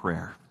bow in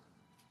prayer.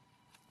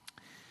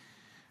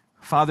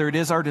 Father, it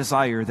is our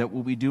desire that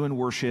what we do in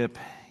worship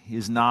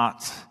is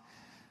not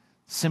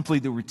simply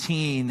the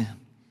routine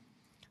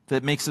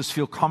that makes us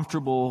feel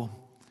comfortable,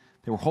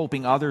 that we're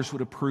hoping others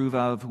would approve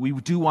of. We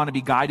do want to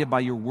be guided by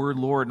your word,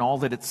 Lord, and all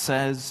that it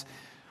says.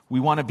 We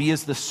want to be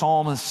as the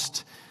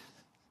psalmist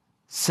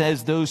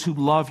says, those who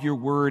love your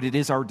word, it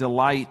is our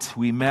delight.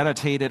 We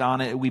meditate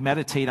on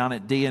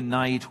it day and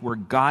night. We're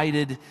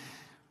guided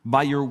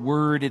by your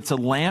word. It's a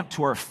lamp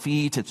to our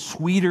feet. It's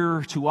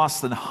sweeter to us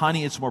than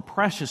honey. It's more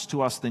precious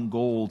to us than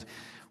gold.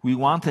 We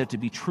want that to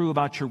be true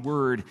about your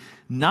word,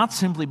 not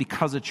simply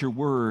because it's your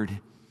word,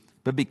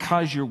 but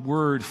because your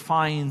word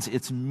finds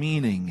its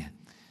meaning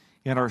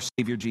in our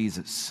Savior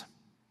Jesus.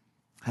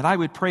 And I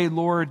would pray,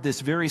 Lord,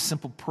 this very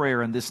simple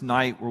prayer on this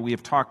night where we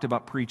have talked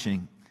about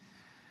preaching,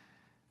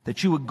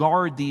 that you would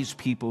guard these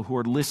people who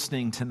are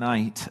listening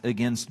tonight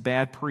against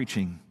bad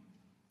preaching.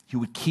 You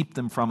would keep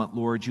them from it,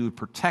 Lord. You would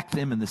protect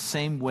them in the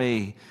same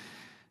way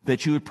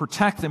that you would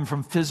protect them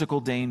from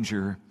physical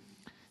danger.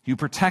 You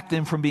protect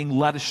them from being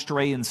led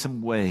astray in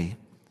some way.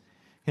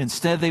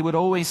 Instead, they would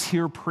always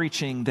hear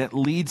preaching that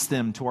leads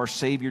them to our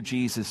Savior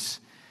Jesus.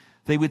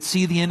 They would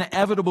see the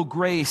inevitable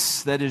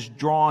grace that is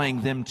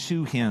drawing them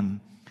to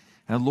Him.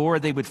 And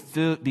Lord, they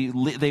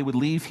would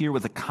leave here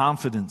with a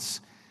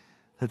confidence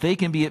that they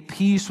can be at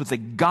peace with the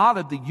God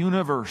of the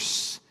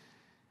universe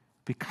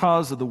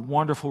because of the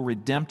wonderful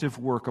redemptive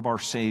work of our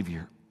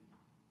Savior.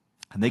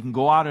 And they can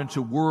go out into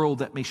a world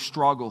that may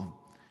struggle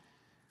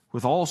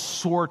with all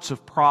sorts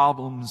of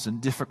problems and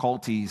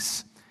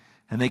difficulties,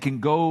 and they can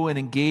go and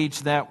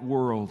engage that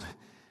world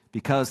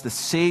because the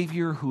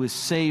Savior who has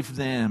saved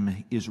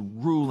them is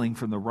ruling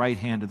from the right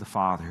hand of the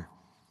Father.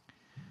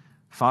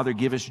 Father,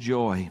 give us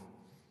joy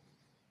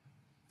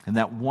in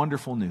that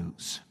wonderful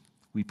news.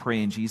 We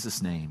pray in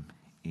Jesus' name.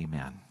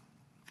 Amen.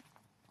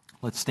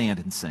 Let's stand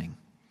and sing.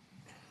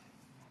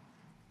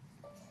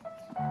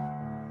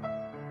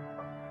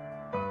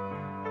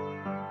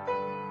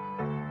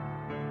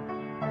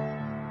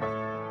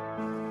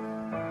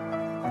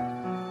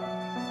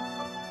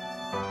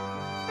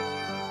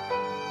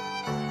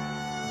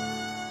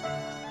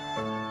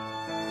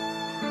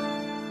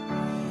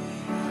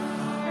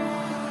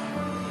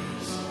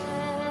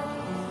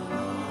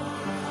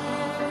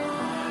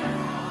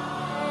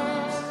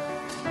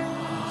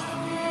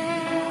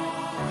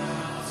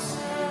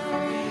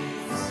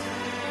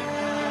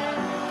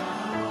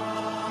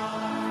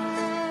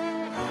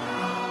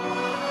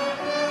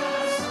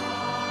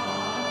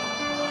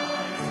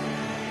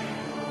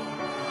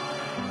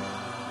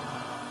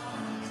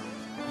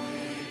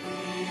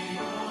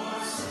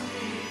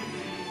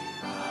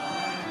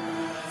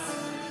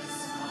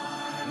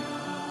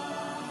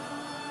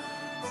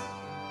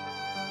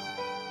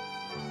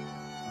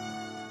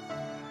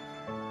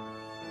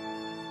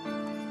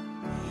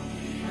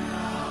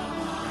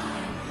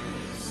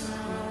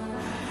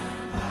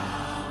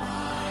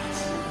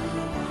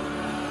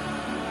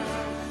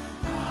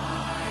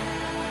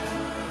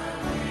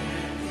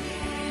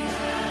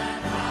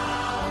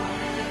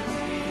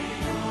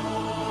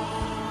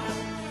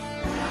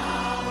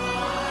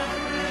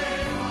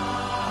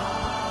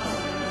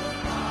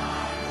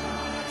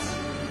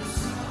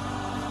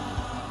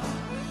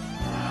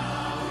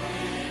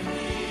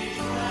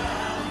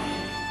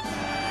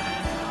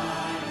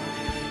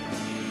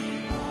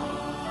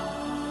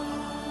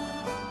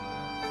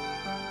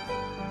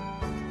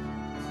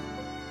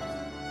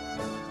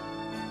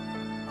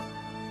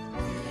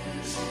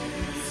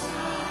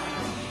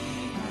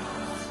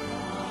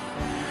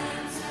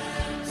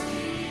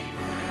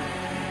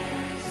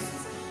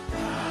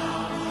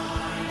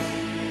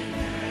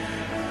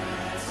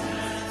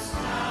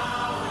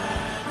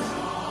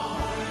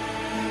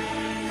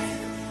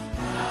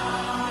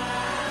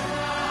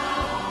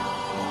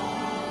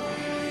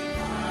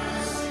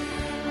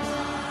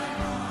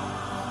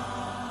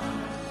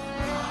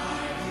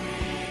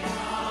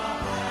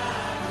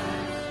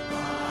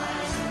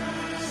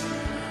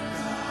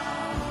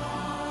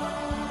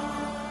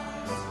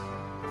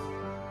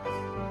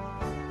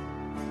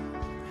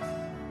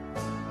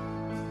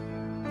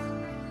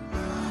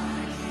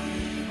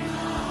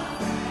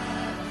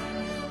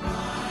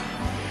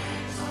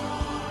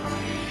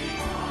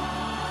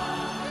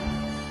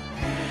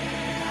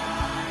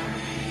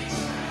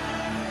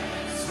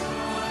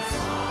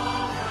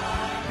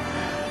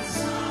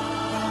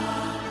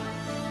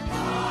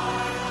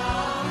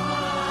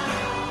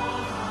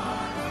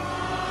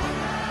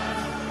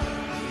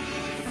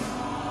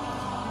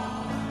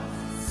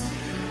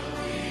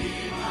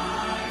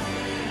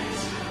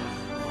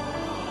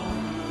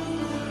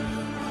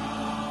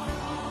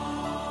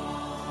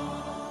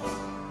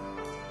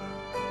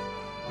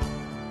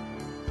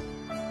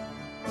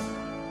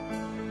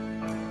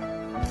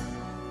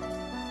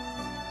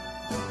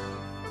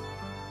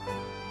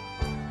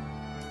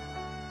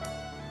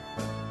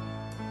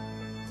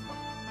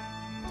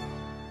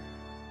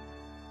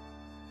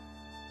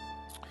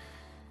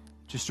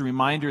 Just a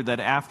reminder that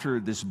after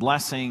this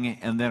blessing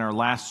and then our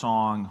last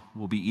song,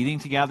 we'll be eating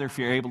together. If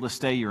you're able to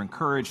stay, you're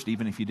encouraged,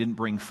 even if you didn't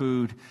bring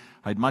food.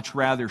 I'd much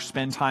rather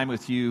spend time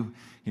with you,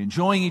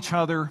 enjoying each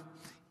other,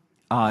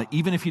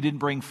 even if you didn't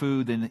bring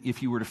food, than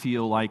if you were to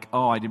feel like,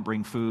 oh, I didn't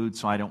bring food,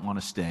 so I don't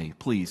want to stay.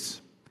 Please,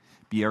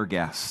 be our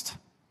guest.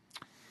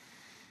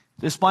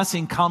 This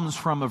blessing comes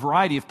from a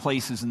variety of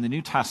places in the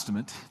New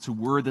Testament. It's a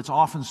word that's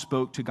often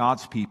spoke to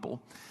God's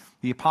people.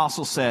 The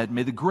apostle said,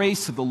 "May the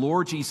grace of the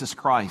Lord Jesus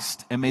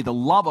Christ and may the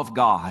love of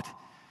God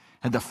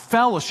and the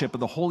fellowship of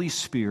the Holy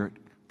Spirit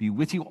be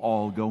with you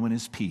all. Go in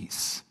his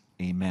peace.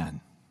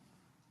 Amen."